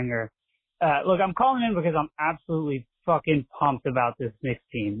content on the Ringer. Look, I'm calling in because I'm absolutely fucking pumped about this Knicks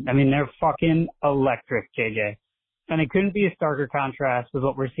team. I mean, they're fucking electric, JJ. And it couldn't be a starker contrast with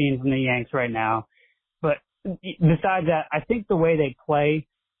what we're seeing from the Yanks right now. But besides that, I think the way they play,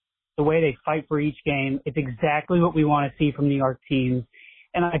 the way they fight for each game, it's exactly what we want to see from New York teams.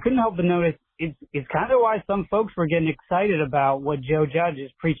 And I couldn't help but notice it's kind of why some folks were getting excited about what Joe Judge is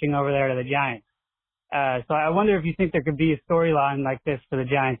preaching over there to the Giants. So I wonder if you think there could be a storyline like this for the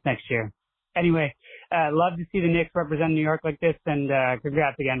Giants next year. Anyway, love to see the Knicks represent New York like this, and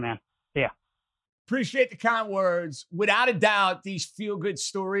congrats again, man. See ya. Appreciate the kind words. Without a doubt, these feel-good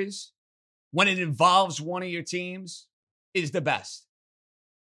stories, when it involves one of your teams, is the best.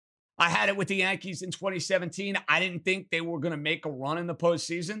 I had it with the Yankees in 2017. I didn't think they were going to make a run in the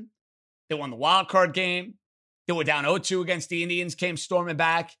postseason. They won the wild card game. They were down 0-2 against the Indians, came storming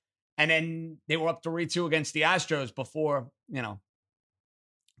back, and then they were up 3-2 against the Astros before,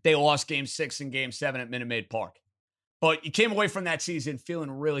 they lost Game 6 and Game 7 at Minute Maid Park. But you came away from that season feeling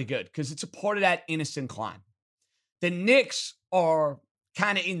really good because it's a part of that innocent climb. The Knicks are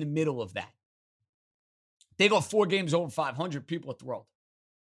kind of in the middle of that. They go 4 games over 500. People are thrilled.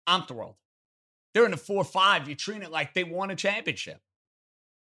 I'm thrilled. They're in the 4-5. You're treating it like they won a championship.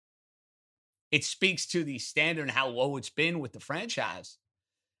 It speaks to the standard and how low it's been with the franchise.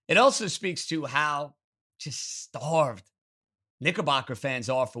 It also speaks to how just starved Knickerbocker fans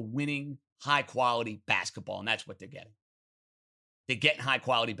are for winning high-quality basketball, and that's what they're getting. They're getting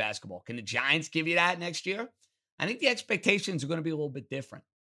high-quality basketball. Can the Giants give you that next year? I think the expectations are going to be a little bit different.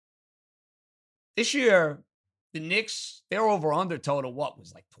 This year, the Knicks, their over-under total,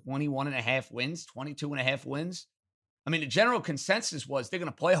 was like 21.5 wins, 22.5 wins? I mean, the general consensus was they're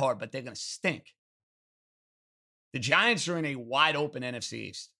going to play hard, but they're going to stink. The Giants are in a wide-open NFC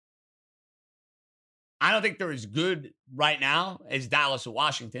East. I don't think they're as good right now as Dallas or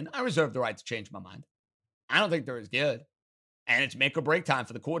Washington. I reserve the right to change my mind. I don't think they're as good. And it's make or break time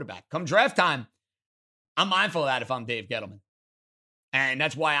for the quarterback. Come draft time, I'm mindful of that if I'm Dave Gettleman. And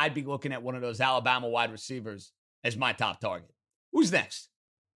that's why I'd be looking at one of those Alabama wide receivers as my top target. Who's next?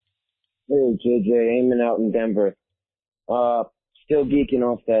 Hey, JJ, Eamon out in Denver. Still geeking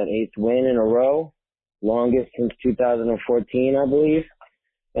off that 8th win in a row. Longest since 2014, I believe.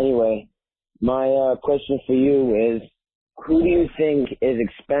 Anyway, my question for you is, who do you think is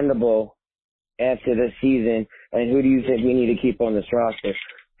expendable after this season, and who do you think we need to keep on this roster?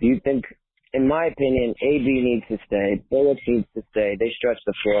 Do you think, in my opinion, AB needs to stay, Billups needs to stay, they stretch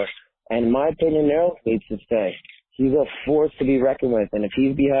the floor, and in my opinion, Nerlens needs to stay. He's a force to be reckoned with, and if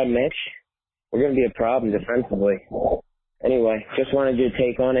he's behind Mitch, we're going to be a problem defensively. Anyway, just wanted your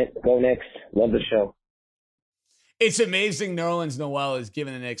take on it. Go Knicks. Love the show. It's amazing Nerlens Noel is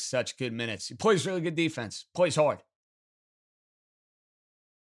giving the Knicks such good minutes. He plays really good defense, plays hard.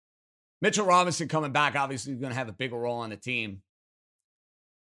 Mitchell Robinson coming back, obviously, is going to have a bigger role on the team.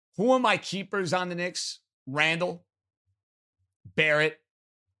 Who are my keepers on the Knicks? Randall, Barrett,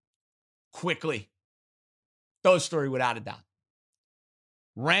 Quickly. Those 3 without a doubt.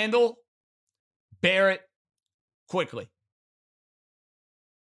 Randall, Barrett, Quickly.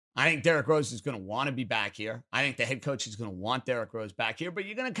 I think Derrick Rose is going to want to be back here. I think the head coach is going to want Derrick Rose back here, but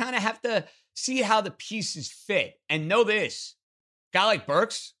you're going to kind of have to see how the pieces fit. And know this, a guy like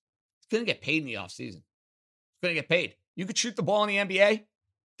Burks is going to get paid in the offseason. He's going to get paid. You could shoot the ball in the NBA,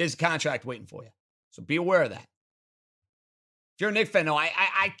 there's a contract waiting for you. So be aware of that. If you're a Knicks fan, no,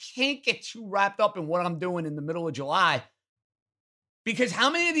 I can't get too wrapped up in what I'm doing in the middle of July, because how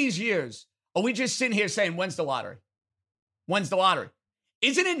many of these years are we just sitting here saying, when's the lottery? When's the lottery?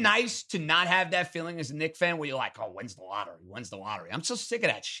 Isn't it nice to not have that feeling as a Knicks fan where you're like, oh, when's the lottery? When's the lottery? I'm so sick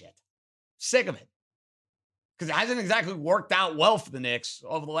of that shit. Sick of it. Because it hasn't exactly worked out well for the Knicks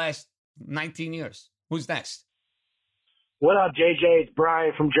over the last 19 years. Who's next? What up, JJ? It's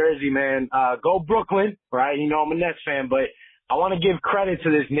Brian from Jersey, man. Go Brooklyn, right? You know I'm a Nets fan, but I want to give credit to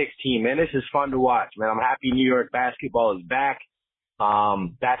this Knicks team, man. This is fun to watch, man. I'm happy New York basketball is back.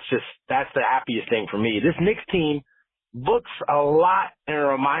 That's the happiest thing for me. This Knicks team looks a lot and it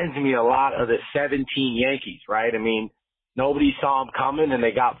reminds me a lot of the 17 Yankees, right? I mean, nobody saw them coming and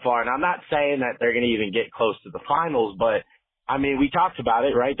they got far. And I'm not saying that they're going to even get close to the finals, but I mean, we talked about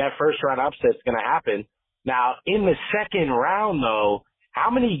it, right? That first round upset's going to happen. Now, in the second round, though,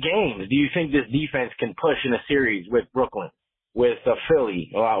 how many games do you think this defense can push in a series with Brooklyn, with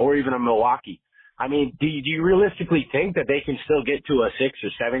Philly, or even a Milwaukee? I mean, do you realistically think that they can still get to a 6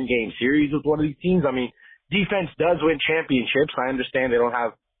 or 7 game series with one of these teams? I mean, defense does win championships. I understand they don't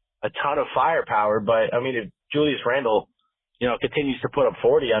have a ton of firepower, but I mean, if Julius Randle, continues to put up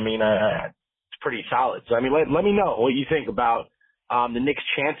 40, I mean, it's pretty solid. So, I mean, let me know what you think about the Knicks'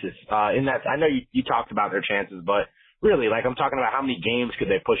 chances in that. I know you talked about their chances, but really, like, I'm talking about how many games could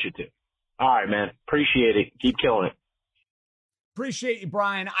they push it to? All right, man. Appreciate it. Keep killing it. Appreciate you,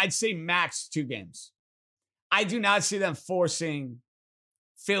 Brian. I'd say max 2 games. I do not see them forcing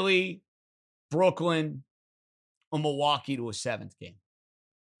Philly, Brooklyn, or Milwaukee to a 7th game.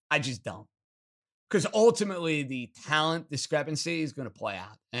 I just don't. Because ultimately, the talent discrepancy is going to play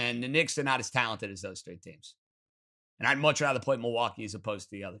out. And the Knicks are not as talented as those 3 teams. And I'd much rather play Milwaukee as opposed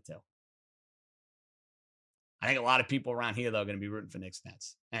to the other 2. I think a lot of people around here, though, are going to be rooting for Knicks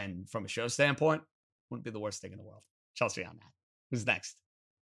Nets. And from a show standpoint, wouldn't be the worst thing in the world. Chelsea on that. Who's next?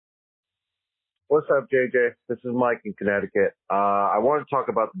 What's up, JJ? This is Mike in Connecticut. I want to talk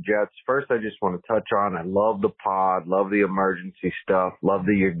about the Jets. First, I just want to touch on, I love the pod, love the emergency stuff, love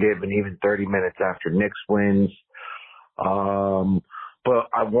that you're giving even 30 minutes after Knicks wins. But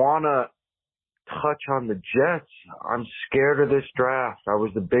I want to touch on the Jets. I'm scared of this draft. I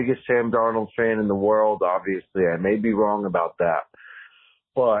was the biggest Sam Darnold fan in the world, obviously. I may be wrong about that.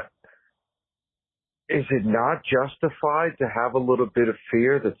 But is it not justified to have a little bit of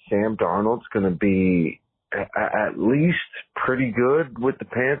fear that Sam Darnold's going to be at least pretty good with the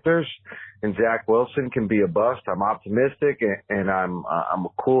Panthers and Zach Wilson can be a bust? I'm optimistic and I'm a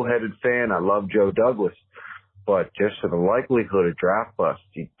cool-headed fan. I love Joe Douglas. But just for the likelihood of draft bust,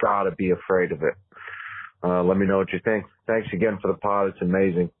 you got to be afraid of it. Let me know what you think. Thanks again for the pod. It's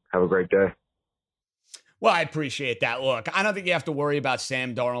amazing. Have a great day. Well, I appreciate that. Look, I don't think you have to worry about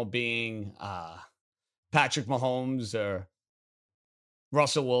Sam Darnold being Patrick Mahomes or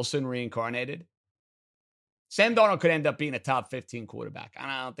Russell Wilson reincarnated. Sam Darnold could end up being a top 15 quarterback. And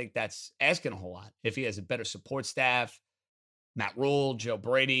I don't think that's asking a whole lot. If he has a better support staff, Matt Rule, Joe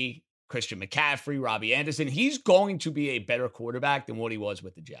Brady, Christian McCaffrey, Robbie Anderson, he's going to be a better quarterback than what he was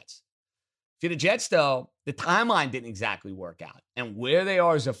with the Jets. For the Jets, though, the timeline didn't exactly work out. And where they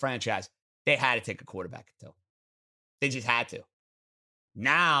are as a franchise, they had to take a quarterback too. They just had to.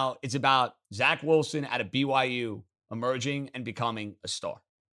 Now it's about Zach Wilson out of BYU emerging and becoming a star.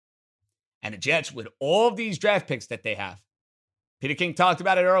 And the Jets, with all of these draft picks that they have, Peter King talked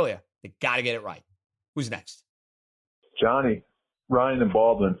about it earlier, they got to get it right. Who's next? Johnny, Ryan, and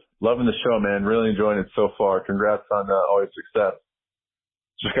Baldwin. Loving the show, man. Really enjoying it so far. Congrats on all your success.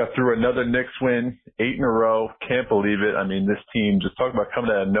 Just got through another Knicks win, 8 in a row. Can't believe it. I mean, this team, just talking about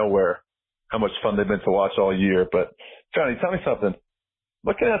coming out of nowhere, how much fun they've been to watch all year. But, Johnny, tell me something.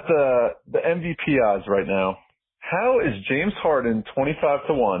 Looking at the MVP odds right now, how is James Harden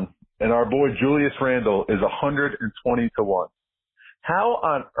 25-1 and our boy Julius Randle is 120-1? How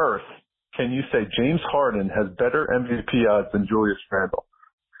on earth can you say James Harden has better MVP odds than Julius Randle?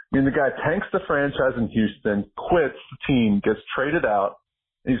 I mean, the guy tanks the franchise in Houston, quits the team, gets traded out,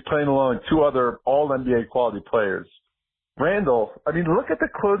 and he's playing along with 2 other all-NBA quality players. Randle, I mean, look at the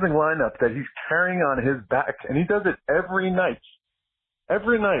closing lineup that he's carrying on his back, and he does it every night.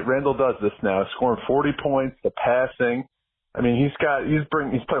 Every night Randle does this now, scoring 40 points, the passing. I mean, he's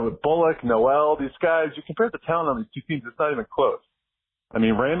playing with Bullock, Noel, these guys. You compare the talent on these two teams, it's not even close. I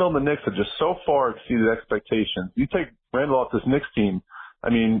mean, Randle and the Knicks have just so far exceeded expectations. You take Randle off this Knicks team, I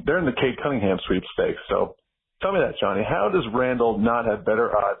mean, they're in the Cade Cunningham sweepstakes. So tell me that, Johnny. How does Randle not have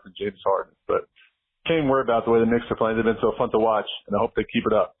better odds than James Harden? But can't worry about the way the Knicks are playing. They've been so fun to watch, and I hope they keep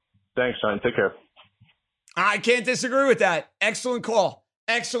it up. Thanks, Johnny. Take care. I can't disagree with that. Excellent call.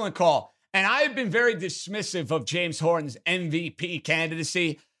 Excellent call. And I have been very dismissive of James Harden's MVP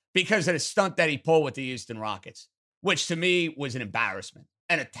candidacy because of the stunt that he pulled with the Houston Rockets, which to me was an embarrassment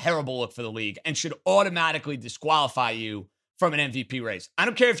and a terrible look for the league and should automatically disqualify you from an MVP race. I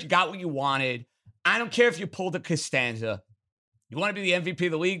don't care if you got what you wanted. I don't care if you pulled a Costanza. You want to be the MVP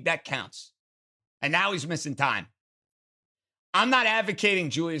of the league? That counts. And now he's missing time. I'm not advocating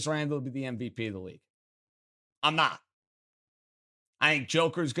Julius Randle to be the MVP of the league. I'm not. I think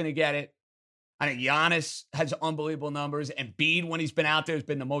Joker's going to get it. I think Giannis has unbelievable numbers. And Embiid, when he's been out there, has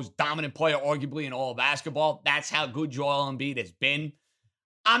been the most dominant player, arguably, in all of basketball. That's how good Joel Embiid has been.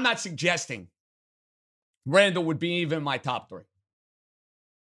 I'm not suggesting Randle would be even in my top 3.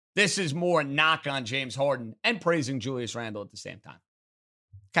 This is more a knock on James Harden and praising Julius Randle at the same time.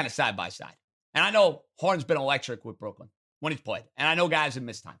 Kind of side by side. And I know Harden's been electric with Brooklyn when he's played. And I know guys have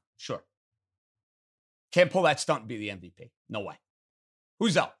missed time. Sure. Can't pull that stunt and be the MVP. No way.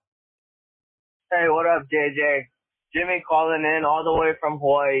 Who's up? Hey, what up, JJ? Jimmy calling in all the way from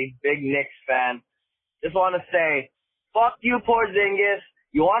Hawaii. Big Knicks fan. Just want to say, fuck you, Porzingis.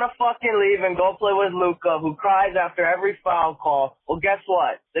 You want to fucking leave and go play with Luka, who cries after every foul call. Well, guess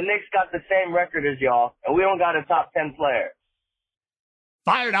what? The Knicks got the same record as y'all, and we don't got a top 10 player.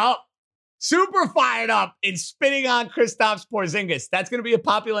 Fired up. Super fired up in spitting on Kristaps Porzingis. That's going to be a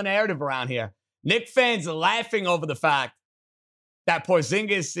popular narrative around here. Knick fans are laughing over the fact that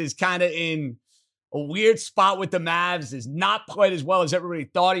Porzingis is kind of in a weird spot with the Mavs, is not played as well as everybody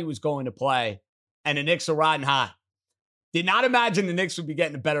thought he was going to play, and the Knicks are riding high. Did not imagine the Knicks would be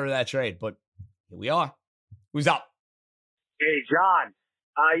getting the better of that trade, but here we are. Who's up? Hey, John.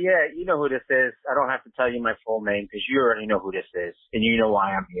 Yeah, you know who this is. I don't have to tell you my full name because you already know who this is, and you know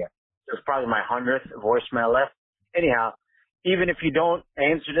why I'm here. It's probably my 100th voicemail left. Anyhow, even if you don't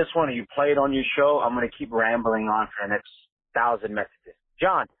answer this one or you play it on your show, I'm going to keep rambling on for the next 1,000 messages.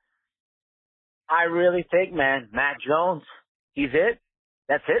 John, I really think, man, Matt Jones, he's it.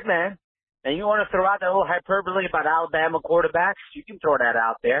 That's it, man. And you want to throw out that little hyperbole about Alabama quarterbacks? You can throw that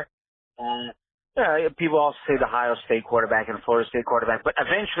out there. People also say the Ohio State quarterback and the Florida State quarterback. But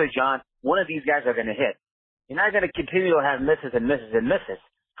eventually, John, one of these guys are going to hit. You're not going to continue to have misses and misses and misses.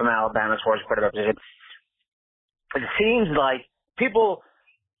 from Alabama as far as quarterback position. It seems like people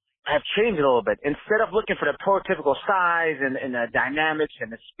have changed a little bit. Instead of looking for the prototypical size and the dynamics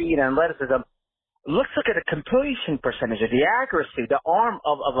and the speed and athleticism, let's look at the completion percentage, the accuracy, the arm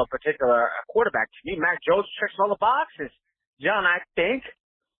of a particular quarterback. To me, Mac Jones checks all the boxes. John, I think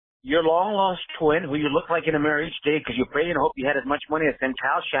your long-lost twin, who you look like in the mirror each day because you pray and hope you had as much money as him,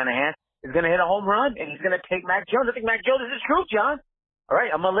 Kyle Shanahan, is going to hit a home run, and he's going to take Mac Jones. I think Mac Jones is the truth, John. All right,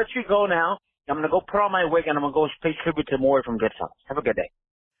 I'm going to let you go now. I'm going to go put on my wig, and I'm going to go pay tribute to Maury from Goodfellas. Have a good day.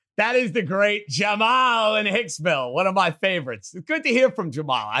 That is the great Jamal in Hicksville, one of my favorites. It's good to hear from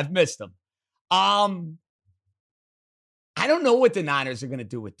Jamal. I've missed him. I don't know what the Niners are going to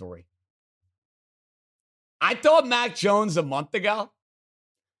do with 3. I thought Mac Jones a month ago.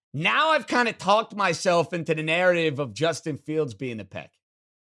 Now I've kind of talked myself into the narrative of Justin Fields being the pick.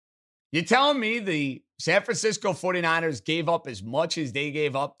 You're telling me the San Francisco 49ers gave up as much as they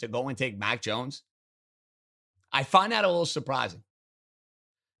gave up to go and take Mac Jones? I find that a little surprising.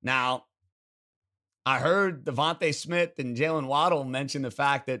 Now, I heard Devontae Smith and Jalen Waddle mention the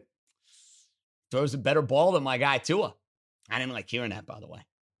fact that throws a better ball than my guy Tua. I didn't like hearing that, by the way.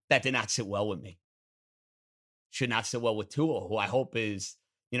 That did not sit well with me. Should not sit well with Tua, who I hope is,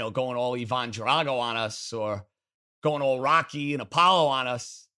 going all Ivan Drago on us or going all Rocky and Apollo on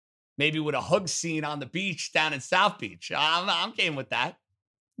us. Maybe with a hug scene on the beach down in South Beach. I'm game with that.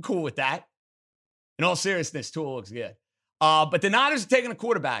 I'm cool with that. In all seriousness, Tua looks good. But the Niners are taking a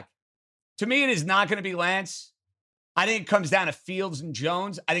quarterback. To me, it is not going to be Lance. I think it comes down to Fields and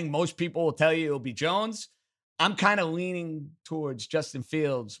Jones. I think most people will tell you it'll be Jones. I'm kind of leaning towards Justin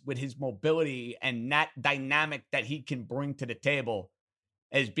Fields with his mobility and that dynamic that he can bring to the table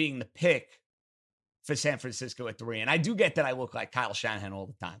as being the pick for San Francisco at 3. And I do get that I look like Kyle Shanahan all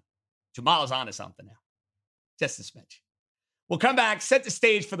the time. Jamal's onto something now. Just a smidge. We'll come back, set the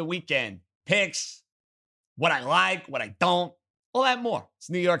stage for the weekend. Picks, what I like, what I don't, all that more. It's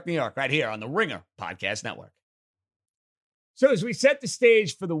New York, New York, right here on the Ringer Podcast Network. So as we set the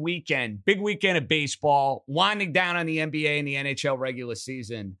stage for the weekend, big weekend of baseball, winding down on the NBA and the NHL regular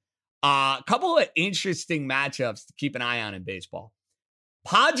season, a couple of interesting matchups to keep an eye on in baseball.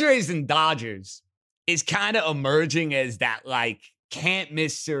 Padres and Dodgers is kind of emerging as that, can't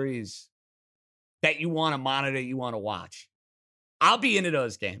miss series that you want to monitor, you want to watch. I'll be into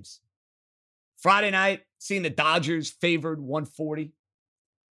those games. Friday night, seeing the Dodgers favored 140.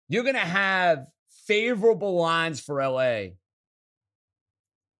 You're going to have favorable lines for LA.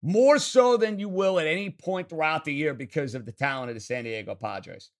 More so than you will at any point throughout the year because of the talent of the San Diego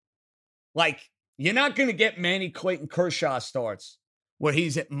Padres. You're not going to get many Clayton Kershaw starts where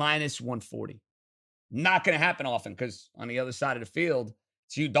he's at minus 140. Not going to happen often because on the other side of the field,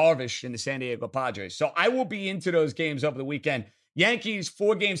 it's Yu Darvish and the San Diego Padres. So I will be into those games over the weekend. Yankees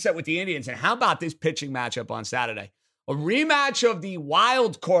 4-game set with the Indians. And how about this pitching matchup on Saturday? A rematch of the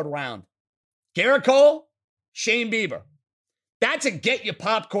wild card round. Garrett Cole, Shane Bieber. That's a get your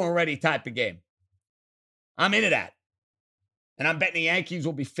popcorn ready type of game. I'm into that. And I'm betting the Yankees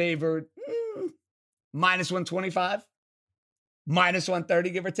will be favored minus 125, minus 130,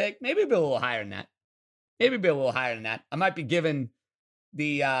 give or take. Maybe a little higher than that. I might be giving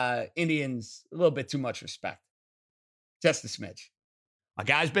the Indians a little bit too much respect. Just a smidge. My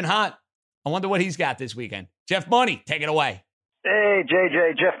guy's been hot. I wonder what he's got this weekend. Jeff Money, take it away. Hey,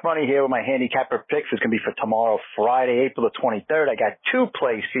 JJ, Jeff Money here with my handicapper picks. It's going to be for tomorrow, Friday, April the 23rd. I got 2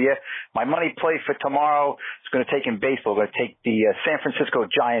 plays for you. My money play for tomorrow is going to take in baseball. I'm going to take the San Francisco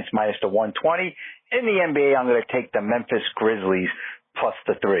Giants minus the 120. In the NBA, I'm going to take the Memphis Grizzlies plus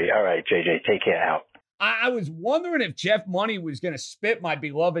the 3. All right, JJ, take care out. I was wondering if Jeff Money was going to spit my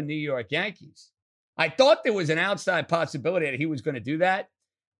beloved New York Yankees. I thought there was an outside possibility that he was going to do that.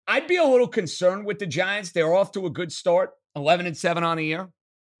 I'd be a little concerned with the Giants. They're off to a good start, 11-7 on the year.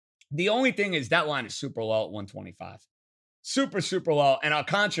 The only thing is that line is super low at 125. Super, super low. And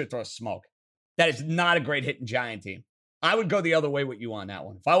Alcantara throws smoke. That is not a great hitting Giant team. I would go the other way with you on that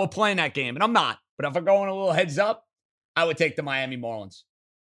one. If I were playing that game, and I'm not, but if I'm going a little heads up, I would take the Miami Marlins.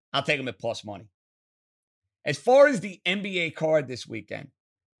 I'll take them at plus money. As far as the NBA card this weekend,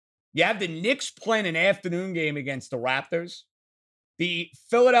 you have the Knicks playing an afternoon game against the Raptors. The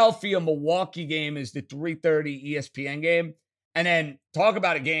Philadelphia-Milwaukee game is the 3:30 ESPN game. And then talk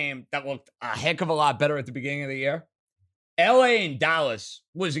about a game that looked a heck of a lot better at the beginning of the year. LA and Dallas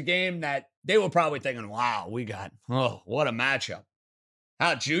was a game that they were probably thinking, wow, what a matchup.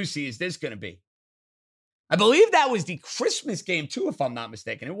 How juicy is this going to be? I believe that was the Christmas game too, if I'm not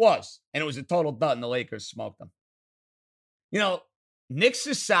mistaken. It was. And it was a total dud, and the Lakers smoked them. Knicks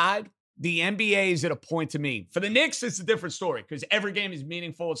aside, the NBA is at a point to me. For the Knicks, it's a different story because every game is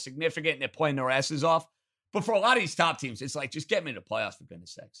meaningful, it's significant, and they're playing their asses off. But for a lot of these top teams, it's like, just get me to the playoffs, for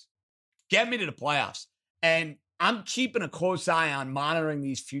goodness sakes. Get me to the playoffs. And I'm keeping a close eye on monitoring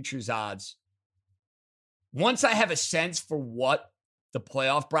these futures odds. Once I have a sense for what the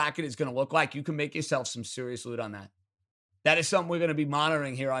playoff bracket is going to look like, you can make yourself some serious loot on that. That is something we're going to be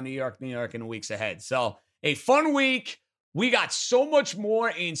monitoring here on New York in the weeks ahead. So a fun week. We got so much more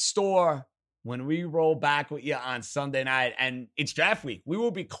in store when we roll back with you on Sunday night. And it's draft week. We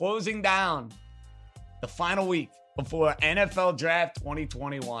will be closing down the final week before NFL Draft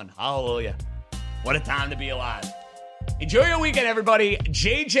 2021. Hallelujah. What a time to be alive. Enjoy your weekend, everybody.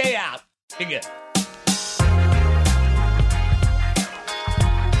 JJ out. Be good.